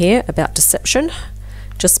Sirians are in here about deception.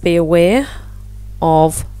 Just be aware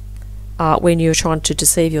of when you're trying to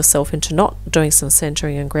deceive yourself into not doing some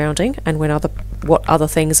centering and grounding, and when what other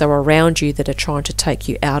things are around you that are trying to take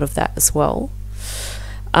you out of that as well.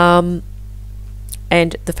 And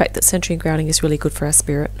the fact that centering and grounding is really good for our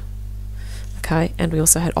spirit. Okay, and we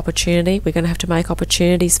also had opportunity. We're going to have to make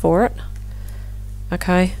opportunities for it.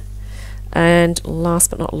 Okay, and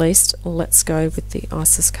last but not least, let's go with the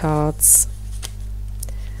Isis cards.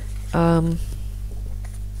 I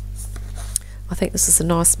think this is a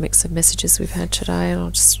nice mix of messages we've had today, and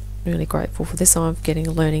I'm just really grateful for this. I'm getting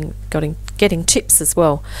tips as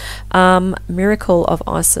well. Miracle of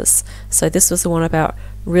Isis. So this was the one about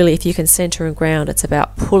really, if you can center and ground, it's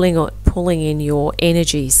about pulling in your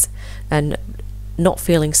energies and not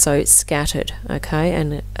feeling so scattered, okay,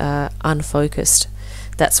 and unfocused.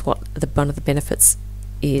 That's what one of the benefits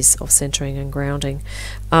is of centering and grounding.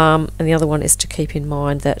 And the other one is to keep in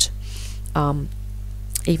mind that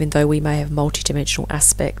even though we may have multidimensional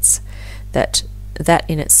aspects, that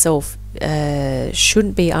in itself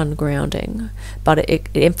shouldn't be ungrounding, but it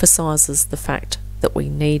emphasizes the fact that we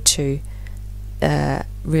need to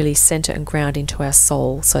really center and ground into our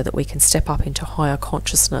soul so that we can step up into higher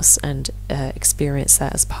consciousness and experience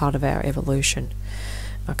that as part of our evolution.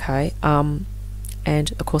 Okay,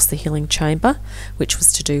 and of course the healing chamber, which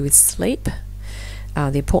was to do with sleep,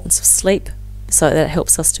 the importance of sleep. So that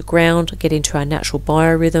helps us to ground, get into our natural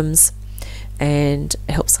biorhythms, and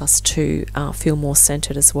it helps us to feel more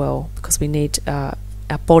centered as well, because we need our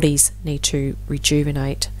bodies need to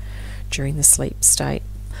rejuvenate during the sleep state.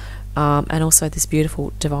 And also this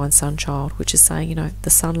beautiful divine sun child, which is saying, you know, the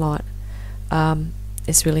sunlight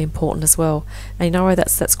is really important as well. And you know,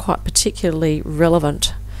 that's quite particularly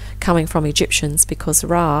relevant coming from Egyptians, because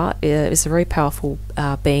Ra is a very powerful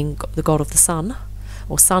being, the god of the sun,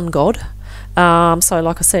 or sun god. So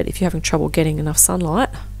like I said, if you're having trouble getting enough sunlight,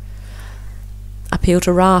 appeal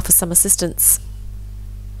to Ra for some assistance.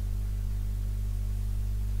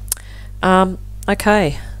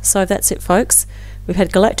 Okay, so that's it, folks. We've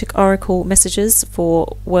had Galactic Oracle messages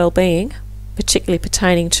for well-being, particularly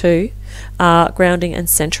pertaining to grounding and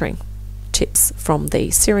centering. Tips from the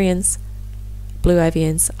Sirians, Blue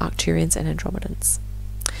Avians, Arcturians and Andromedans.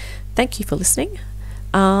 Thank you for listening.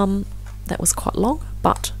 That was quite long,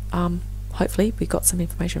 but hopefully we got some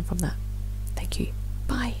information from that. Thank you.